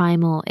 it's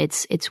primal,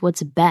 it's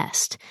what's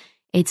best.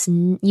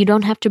 You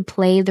don't have to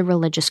play the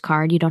religious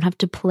card. You don't have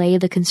to play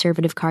the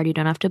conservative card. You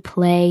don't have to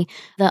play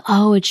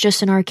it's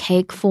just an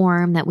archaic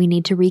form that we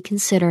need to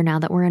reconsider now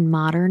that we're in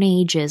modern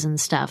ages and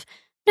stuff.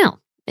 No,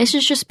 this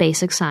is just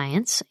basic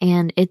science,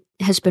 and it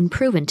has been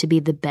proven to be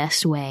the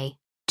best way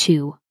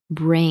to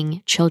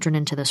bring children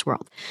into this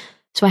world.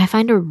 So I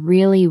find it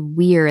really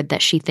weird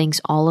that she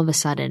thinks all of a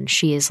sudden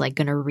she is like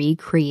going to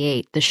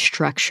recreate the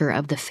structure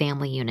of the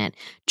family unit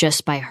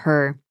just by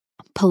her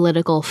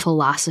political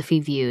philosophy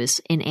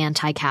views in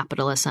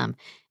anti-capitalism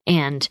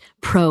and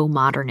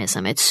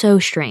pro-modernism. It's so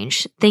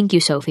strange. Thank you,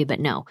 Sophie, but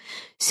no.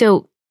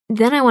 So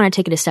then I want to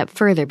take it a step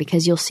further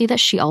because you'll see that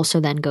she also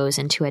then goes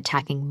into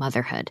attacking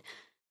motherhood.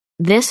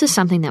 This is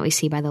something that we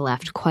see by the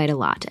left quite a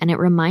lot, and it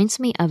reminds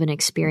me of an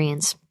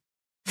experience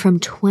from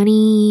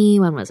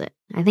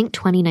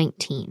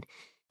 2019,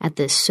 at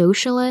the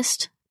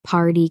Socialist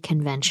Party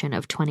convention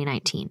of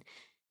 2019.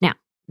 Now,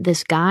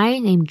 this guy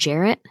named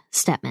Jarrett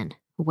Stepman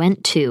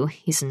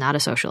he's not a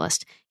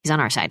socialist, he's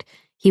on our side.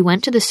 He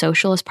went to the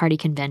Socialist Party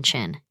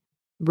convention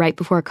right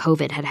before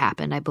COVID had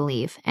happened, I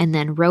believe, and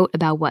then wrote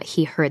about what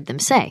he heard them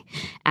say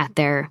at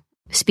their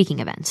speaking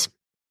events.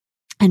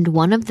 And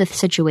one of the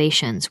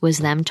situations was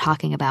them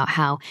talking about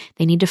how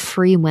they need to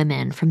free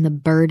women from the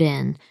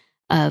burden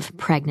of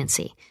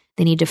pregnancy.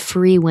 They need to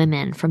free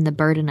women from the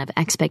burden of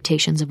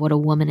expectations of what a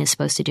woman is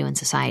supposed to do in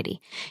society.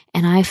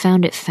 And I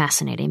found it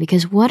fascinating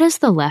because what does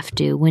the left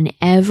do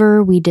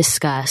whenever we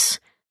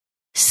discuss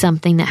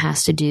something that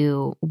has to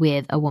do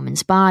with a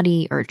woman's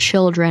body or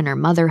children or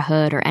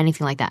motherhood or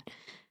anything like that?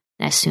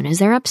 As soon as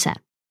they're upset,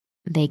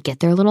 they get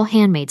their little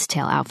Handmaid's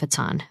Tale outfits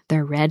on,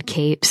 their red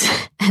capes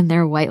and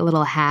their white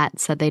little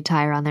hats that they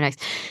tie around their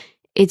necks.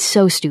 It's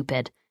so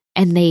stupid.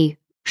 And they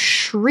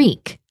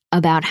shriek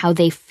about how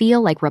they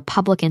feel like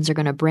Republicans are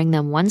going to bring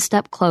them one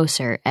step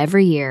closer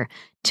every year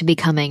to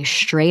becoming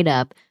straight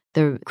up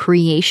the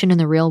creation in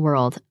the real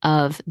world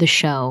of the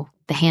show,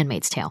 The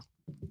Handmaid's Tale.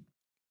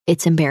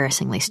 It's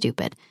embarrassingly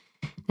stupid.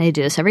 They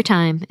do this every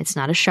time. It's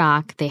not a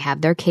shock. They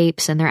have their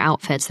capes and their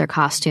outfits, their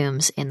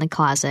costumes in the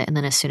closet. And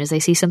then as soon as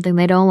they see something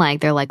they don't like,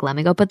 they're like, let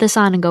me go put this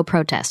on and go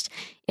protest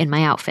in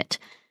my outfit.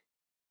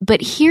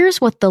 But here's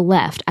what the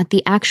left at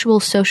the actual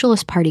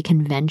Socialist Party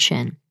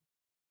convention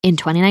in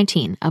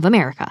 2019 of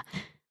America,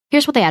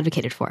 here's what they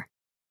advocated for.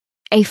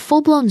 A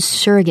full-blown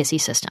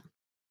surrogacy system.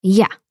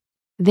 Yeah,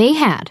 they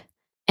had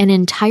an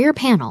entire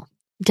panel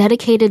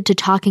dedicated to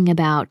talking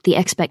about the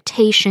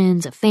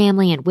expectations of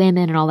family and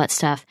women and all that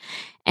stuff.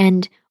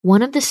 And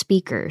one of the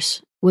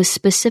speakers was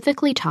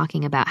specifically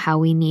talking about how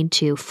we need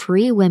to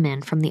free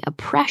women from the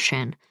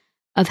oppression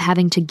of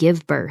having to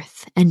give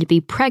birth and to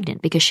be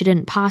pregnant because she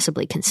didn't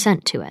possibly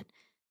consent to it.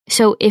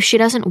 So if she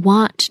doesn't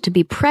want to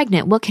be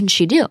pregnant, what can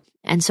she do?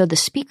 And so the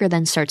speaker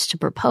then starts to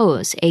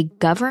propose a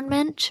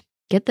government,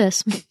 get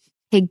this,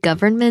 a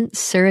government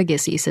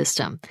surrogacy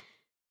system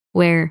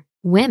where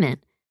women,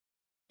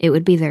 it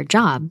would be their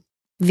job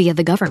via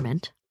the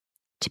government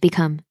to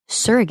become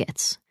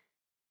surrogates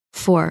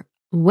for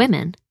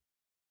women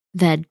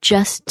that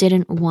just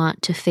didn't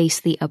want to face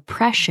the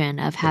oppression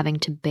of having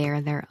to bear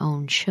their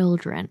own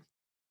children.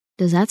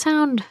 Does that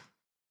sound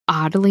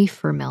oddly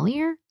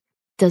familiar?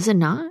 Does it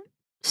not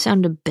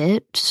sound a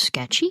bit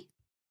sketchy?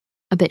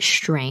 A bit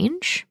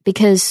strange?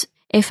 Because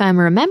if I'm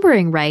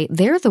remembering right,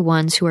 they're the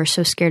ones who are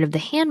so scared of the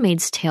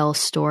Handmaid's Tale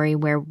story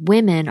where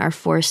women are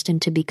forced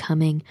into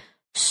becoming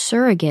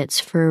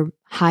surrogates for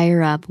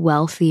higher up,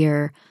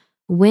 wealthier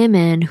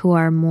women who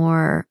are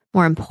more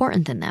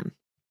important than them.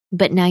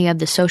 But now you have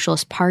the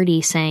Socialist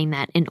Party saying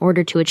that in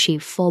order to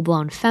achieve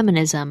full-blown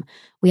feminism,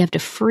 we have to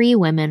free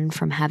women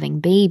from having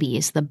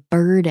babies, the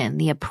burden,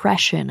 the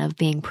oppression of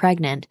being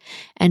pregnant.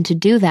 And to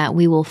do that,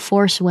 we will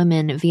force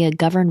women via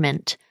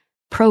government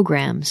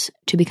programs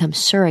to become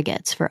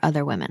surrogates for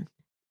other women.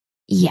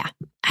 Yeah,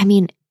 I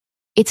mean,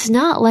 it's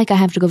not like I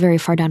have to go very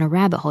far down a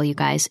rabbit hole, you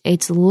guys.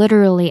 It's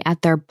literally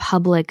at their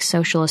public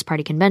Socialist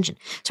Party convention.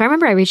 So I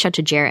remember I reached out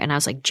to Jarrett and I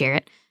was like,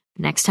 Jarrett,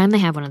 next time they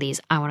have one of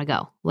these, I want to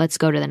go. Let's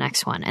go to the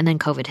next one. And then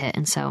COVID hit,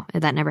 and so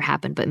that never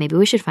happened. But maybe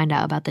we should find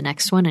out about the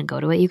next one and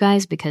go to it, you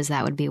guys, because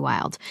that would be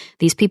wild.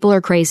 These people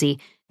are crazy.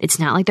 It's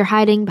not like they're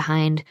hiding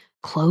behind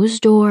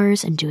closed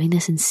doors and doing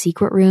this in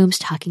secret rooms,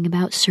 talking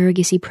about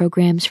surrogacy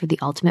programs for the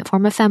ultimate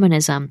form of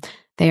feminism.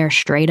 They are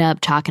straight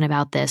up talking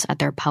about this at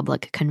their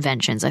public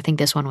conventions. I think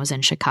this one was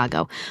in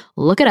Chicago.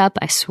 Look it up.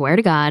 I swear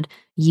to God,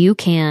 you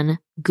can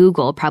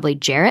Google probably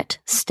Jarrett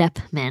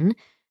Stepman,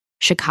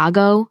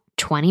 Chicago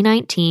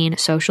 2019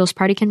 Socialist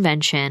Party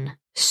Convention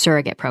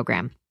Surrogate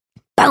Program.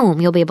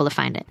 Boom, you'll be able to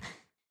find it.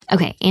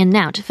 Okay, and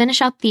now to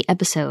finish out the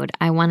episode,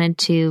 I wanted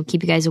to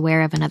keep you guys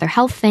aware of another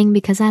health thing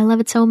because I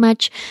love it so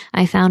much.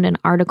 I found an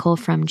article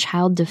from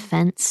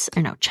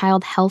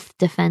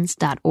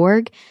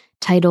childhealthdefense.org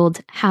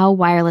titled How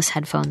Wireless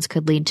Headphones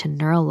Could Lead to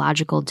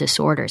Neurological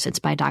Disorders. It's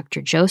by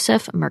Dr.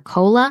 Joseph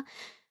Mercola.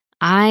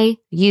 I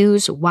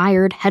use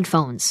wired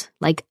headphones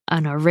like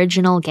an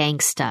original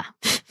gangsta.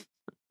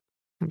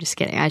 I'm just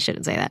kidding. I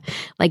shouldn't say that.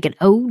 Like an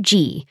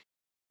OG.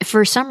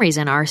 For some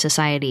reason, our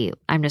society,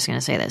 I'm just going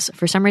to say this.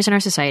 For some reason, our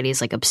society is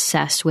like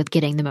obsessed with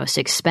getting the most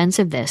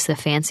expensive this, the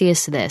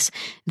fanciest this,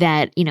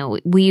 that, you know,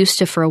 we used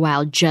to for a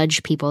while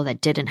judge people that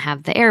didn't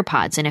have the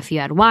AirPods. And if you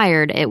had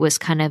wired, it was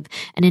kind of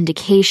an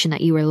indication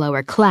that you were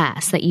lower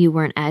class, that you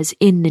weren't as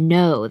in the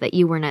know, that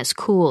you weren't as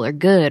cool or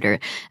good, or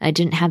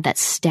didn't have that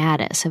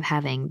status of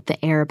having the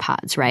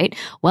AirPods, right?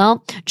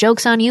 Well,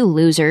 joke's on you,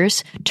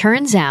 losers.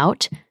 Turns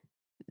out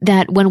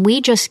that when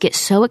we just get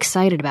so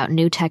excited about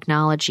new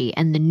technology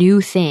and the new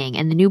thing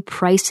and the new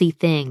pricey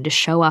thing to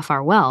show off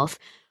our wealth,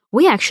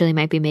 we actually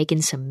might be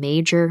making some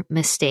major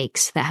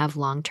mistakes that have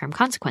long-term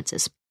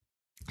consequences.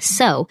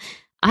 So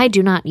I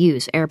do not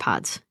use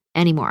AirPods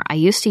anymore. I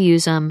used to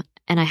use them,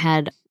 and I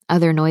had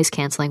other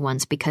noise-canceling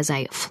ones because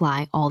I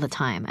fly all the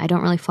time. I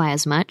don't really fly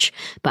as much,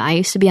 but I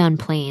used to be on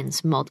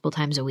planes multiple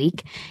times a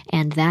week,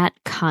 and that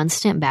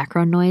constant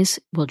background noise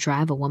will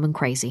drive a woman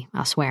crazy,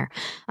 I'll swear.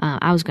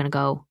 I was going to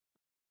go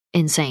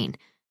insane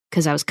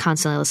because I was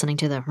constantly listening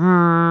to the,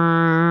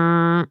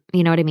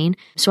 you know what I mean?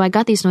 So I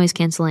got these noise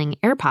canceling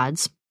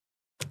AirPods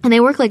and they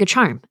work like a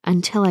charm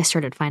until I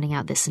started finding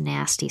out this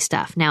nasty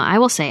stuff. Now, I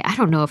will say, I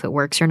don't know if it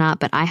works or not,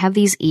 but I have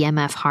these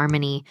EMF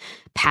Harmony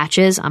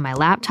patches on my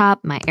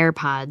laptop, my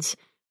AirPods,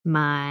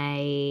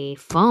 my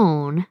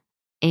phone,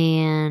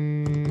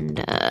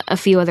 and a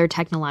few other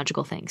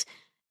technological things.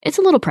 It's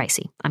a little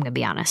pricey, I'm going to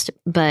be honest,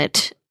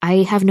 but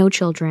I have no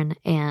children,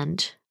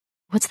 and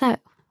what's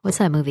that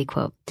movie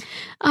quote?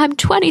 I'm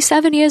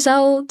 27 years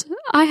old.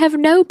 I have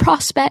no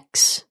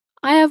prospects.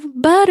 I have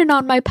burden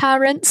on my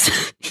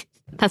parents.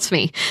 That's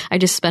me. I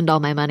just spend all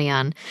my money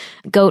on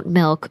goat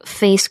milk,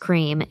 face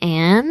cream,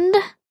 and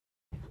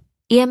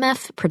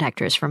EMF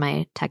protectors for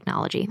my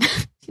technology.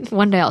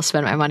 One day I'll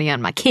spend my money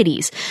on my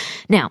kitties.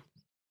 Now,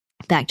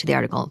 back to the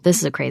article. This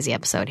is a crazy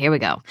episode. Here we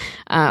go.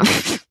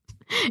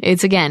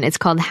 It's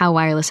called How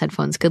Wireless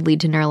Headphones Could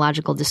Lead to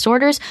Neurological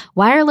Disorders.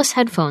 Wireless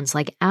headphones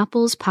like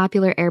Apple's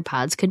popular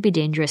AirPods could be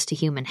dangerous to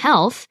human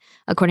health,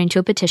 according to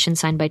a petition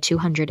signed by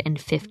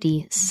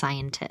 250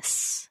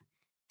 scientists.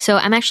 So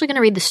I'm actually going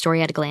to read the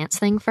story at a glance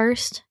thing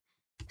first,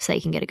 so that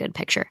you can get a good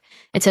picture.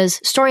 It says,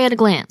 story at a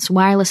glance.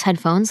 Wireless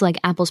headphones like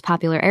Apple's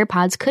popular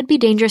AirPods could be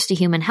dangerous to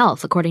human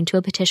health, according to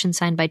a petition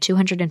signed by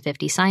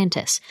 250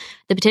 scientists.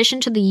 The petition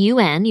to the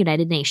UN,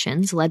 United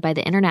Nations, led by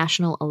the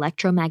International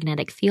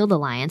Electromagnetic Field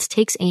Alliance,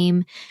 takes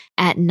aim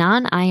at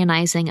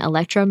non-ionizing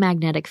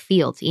electromagnetic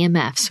fields,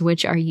 EMFs,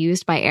 which are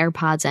used by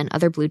AirPods and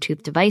other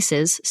Bluetooth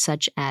devices,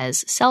 such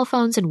as cell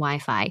phones and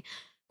Wi-Fi,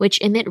 which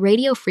emit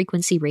radio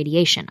frequency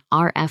radiation,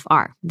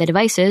 RFR. The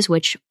devices,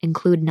 which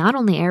include not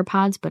only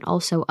AirPods but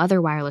also other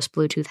wireless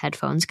Bluetooth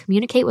headphones,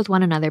 communicate with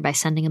one another by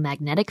sending a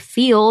magnetic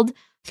field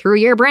through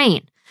your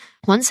brain.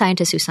 One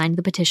scientist who signed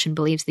the petition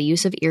believes the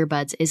use of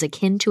earbuds is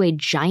akin to a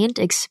giant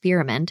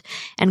experiment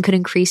and could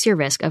increase your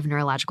risk of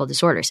neurological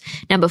disorders.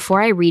 Now, before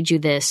I read you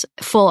this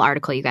full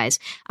article, you guys,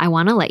 I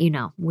want to let you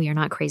know we are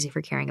not crazy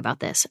for caring about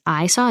this.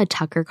 I saw a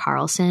Tucker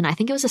Carlson, I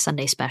think it was a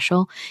Sunday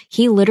special.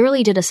 He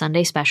literally did a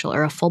Sunday special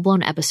or a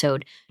full-blown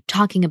episode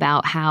talking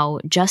about how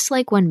just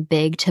like when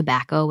Big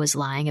Tobacco was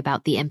lying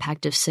about the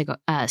impact of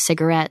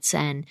cigarettes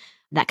and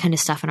that kind of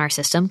stuff in our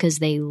system, because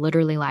they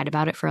literally lied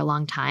about it for a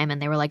long time. And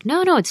they were like,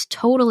 no, it's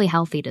totally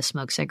healthy to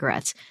smoke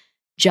cigarettes.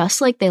 Just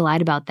like they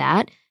lied about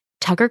that,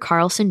 Tucker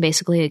Carlson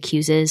basically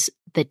accuses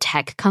the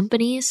tech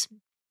companies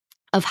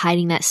of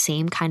hiding that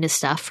same kind of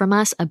stuff from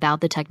us about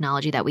the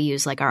technology that we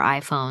use, like our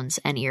iPhones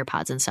and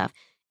earpods and stuff.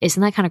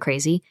 Isn't that kind of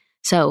crazy?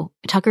 So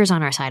Tucker's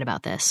on our side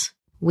about this.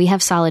 We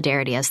have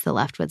solidarity, as the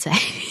left would say.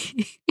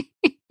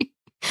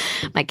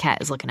 My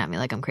cat is looking at me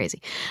like I'm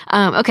crazy.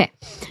 Okay.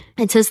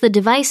 It says the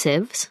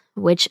devices,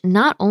 which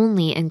not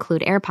only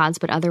include AirPods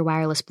but other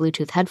wireless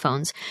Bluetooth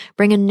headphones,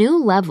 bring a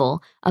new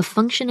level of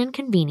function and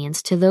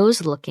convenience to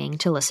those looking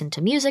to listen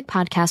to music,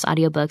 podcasts,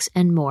 audiobooks,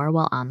 and more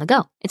while on the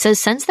go. It says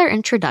since their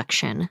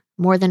introduction,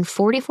 more than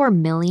 44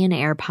 million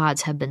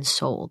AirPods have been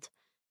sold.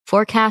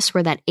 Forecasts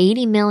were that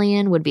 80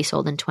 million would be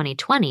sold in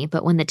 2020,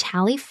 but when the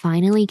tally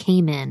finally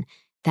came in,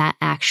 that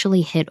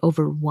actually hit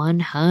over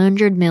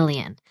 100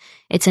 million.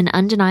 It's an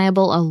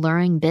undeniable,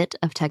 alluring bit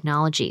of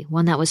technology,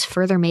 one that was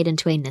further made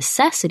into a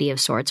necessity of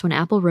sorts when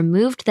Apple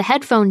removed the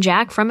headphone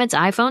jack from its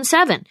iPhone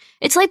 7.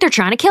 It's like they're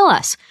trying to kill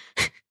us.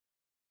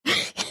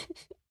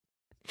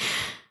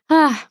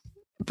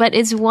 But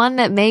it's one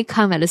that may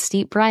come at a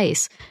steep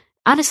price.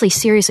 Honestly,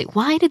 seriously,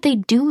 why did they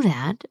do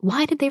that?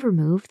 Why did they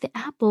remove the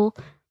Apple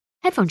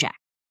headphone jack?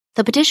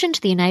 The petition to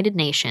the United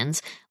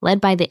Nations, led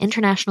by the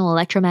International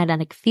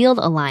Electromagnetic Field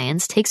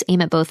Alliance, takes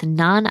aim at both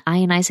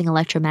non-ionizing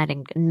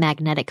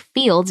electromagnetic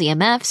fields,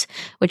 EMFs,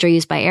 which are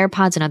used by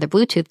AirPods and other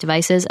Bluetooth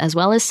devices, as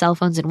well as cell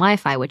phones and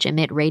Wi-Fi, which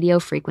emit radio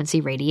frequency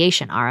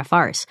radiation,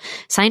 RFRs.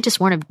 Scientists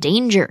warn of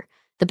danger.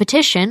 The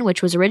petition,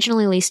 which was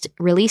originally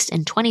released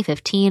in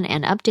 2015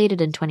 and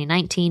updated in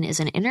 2019, is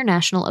an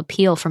international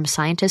appeal from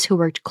scientists who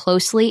worked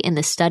closely in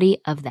the study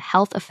of the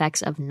health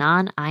effects of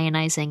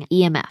non-ionizing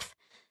EMF.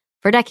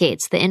 For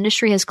decades, the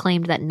industry has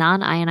claimed that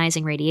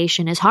non-ionizing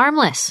radiation is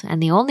harmless,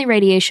 and the only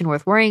radiation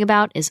worth worrying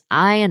about is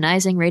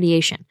ionizing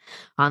radiation.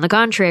 On the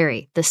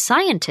contrary, the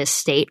scientists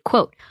state,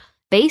 quote,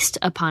 based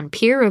upon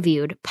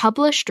peer-reviewed,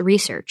 published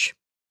research,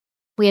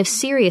 we have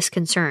serious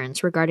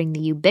concerns regarding the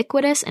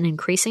ubiquitous and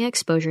increasing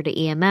exposure to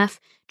EMF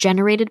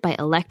generated by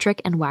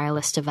electric and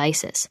wireless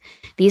devices.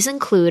 These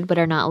include, but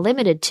are not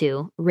limited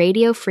to,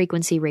 radio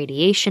frequency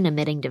radiation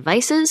emitting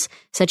devices,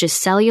 such as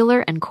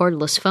cellular and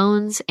cordless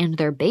phones and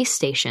their base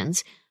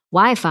stations,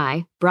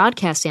 Wi-Fi,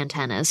 broadcast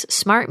antennas,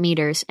 smart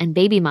meters, and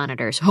baby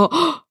monitors.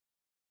 No.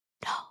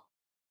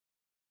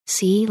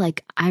 See,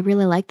 I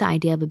really like the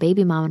idea of a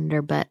baby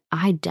monitor, but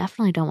I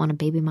definitely don't want a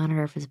baby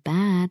monitor if it's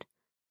bad.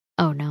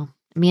 Oh no.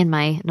 Me and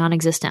my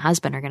non-existent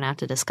husband are going to have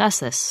to discuss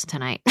this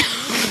tonight.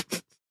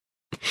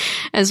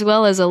 As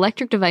well as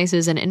electric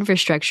devices and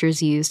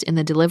infrastructures used in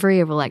the delivery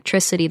of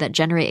electricity that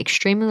generate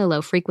extremely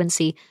low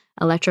frequency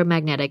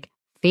electromagnetic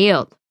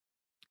field.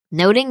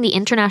 Noting the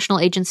International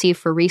Agency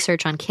for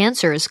Research on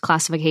Cancer's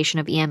classification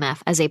of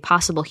EMF as a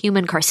possible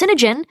human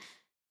carcinogen, !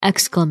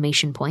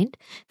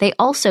 They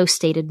also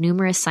stated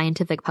numerous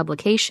scientific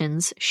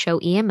publications show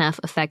EMF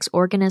affects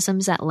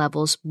organisms at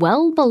levels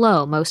well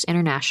below most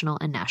international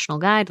and national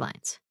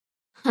guidelines.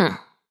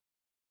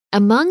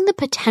 Among the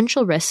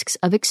potential risks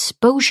of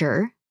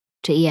exposure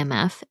to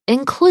EMF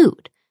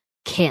include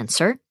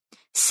cancer,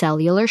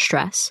 cellular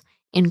stress,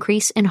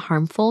 increase in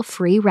harmful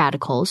free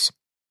radicals,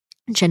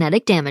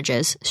 genetic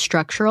damages,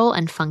 structural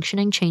and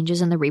functioning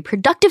changes in the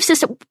reproductive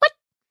system. What?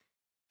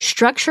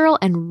 Structural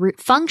and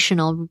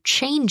functional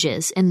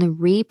changes in the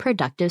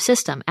reproductive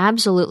system.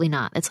 Absolutely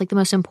not. It's like the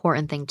most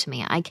important thing to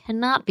me. I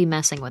cannot be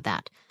messing with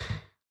that.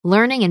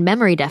 Learning and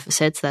memory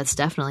deficits, that's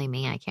definitely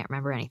me. I can't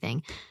remember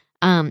anything.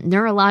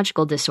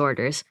 Neurological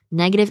disorders,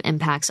 negative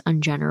impacts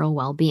on general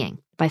well-being.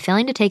 By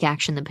failing to take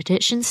action, the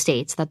petition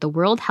states that the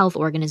World Health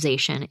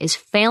Organization is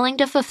failing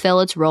to fulfill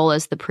its role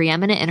as the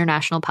preeminent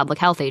international public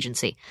health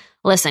agency.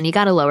 Listen, you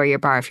got to lower your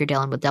bar if you're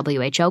dealing with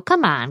WHO.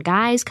 Come on,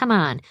 guys, come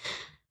on.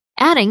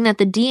 Adding that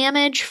the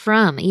damage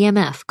from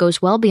EMF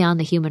goes well beyond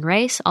the human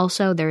race.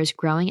 Also, there is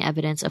growing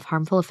evidence of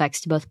harmful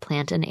effects to both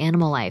plant and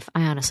animal life.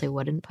 I honestly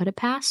wouldn't put it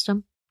past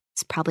them.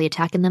 It's probably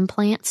attacking them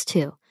plants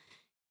too.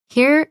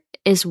 Here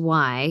is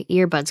why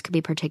earbuds could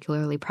be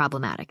particularly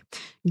problematic.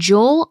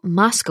 Joel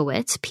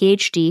Moskowitz,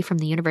 PhD from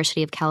the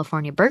University of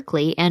California,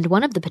 Berkeley, and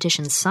one of the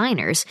petition's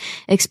signers,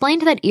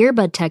 explained that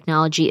earbud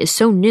technology is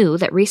so new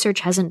that research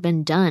hasn't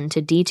been done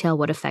to detail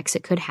what effects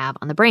it could have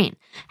on the brain.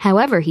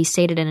 However, he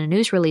stated in a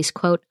news release,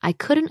 quote, "I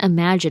couldn't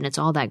imagine it's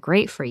all that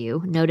great for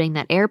you," noting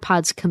that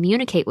AirPods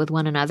communicate with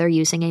one another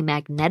using a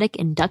magnetic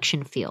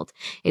induction field,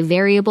 a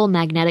variable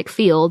magnetic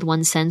field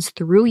one sends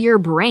through your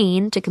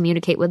brain to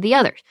communicate with the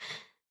others.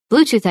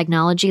 Bluetooth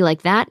technology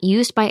like that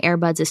used by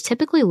earbuds is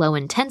typically low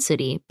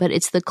intensity, but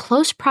it's the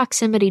close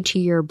proximity to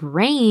your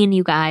brain,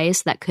 you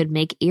guys, that could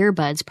make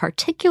earbuds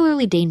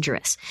particularly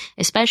dangerous,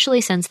 especially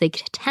since they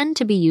tend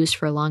to be used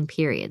for long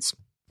periods.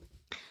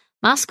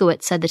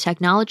 Moskowitz said the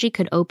technology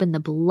could open the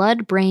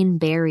blood-brain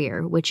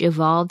barrier, which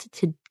evolved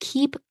to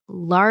keep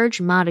large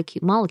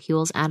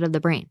molecules out of the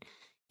brain.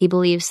 He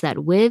believes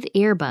that with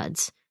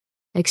earbuds,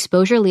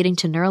 exposure leading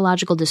to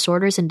neurological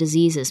disorders and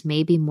diseases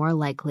may be more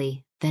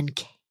likely than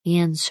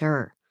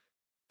cancer.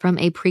 From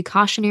a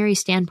precautionary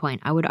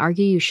standpoint, I would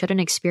argue you shouldn't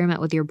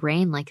experiment with your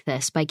brain like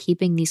this by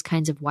keeping these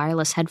kinds of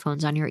wireless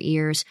headphones on your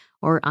ears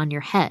or on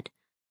your head.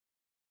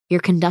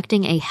 You're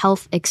conducting a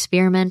health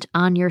experiment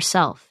on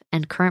yourself,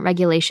 and current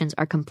regulations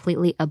are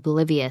completely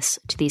oblivious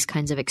to these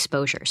kinds of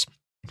exposures.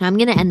 Now, I'm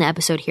going to end the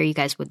episode here, you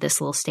guys, with this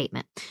little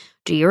statement.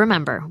 Do you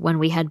remember when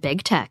we had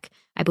big tech,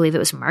 I believe it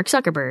was Mark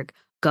Zuckerberg,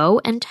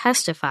 go and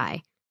testify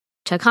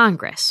to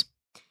Congress?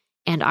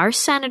 And our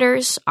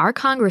senators, our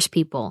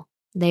congresspeople,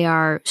 they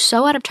are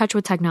so out of touch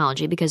with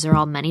technology because they're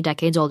all many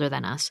decades older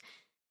than us.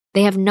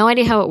 They have no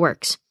idea how it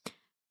works.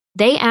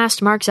 They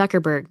asked Mark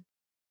Zuckerberg,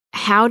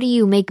 how do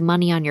you make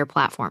money on your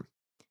platform?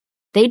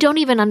 They don't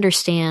even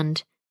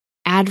understand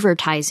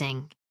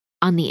advertising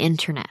on the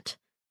internet,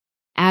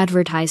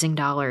 advertising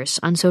dollars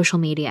on social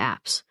media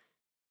apps,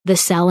 the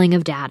selling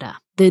of data,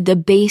 the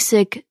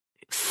basic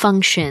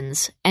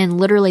functions, and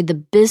literally the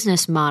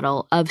business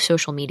model of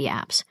social media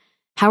apps.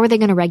 How are they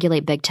going to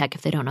regulate big tech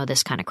if they don't know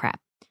this kind of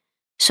crap?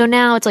 So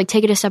now it's like,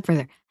 take it a step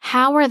further.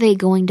 How are they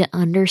going to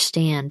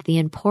understand the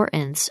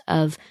importance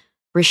of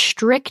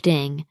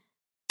restricting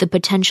the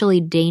potentially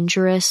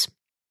dangerous,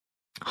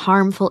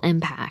 harmful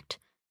impact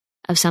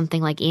of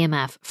something like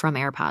EMF from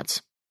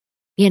AirPods?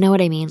 You know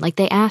what I mean? Like,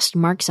 they asked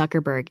Mark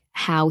Zuckerberg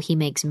how he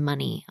makes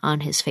money on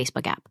his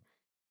Facebook app.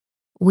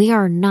 We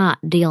are not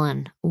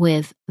dealing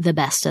with the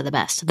best of the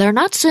best. They're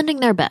not sending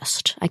their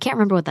best. I can't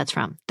remember what that's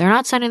from. They're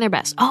not sending their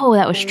best. Oh,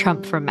 that was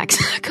Trump from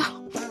Mexico.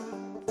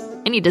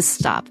 I need to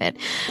stop it.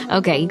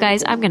 Okay, you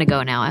guys, I'm going to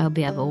go now. I hope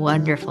you have a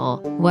wonderful,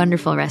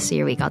 wonderful rest of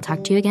your week. I'll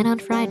talk to you again on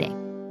Friday.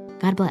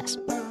 God bless.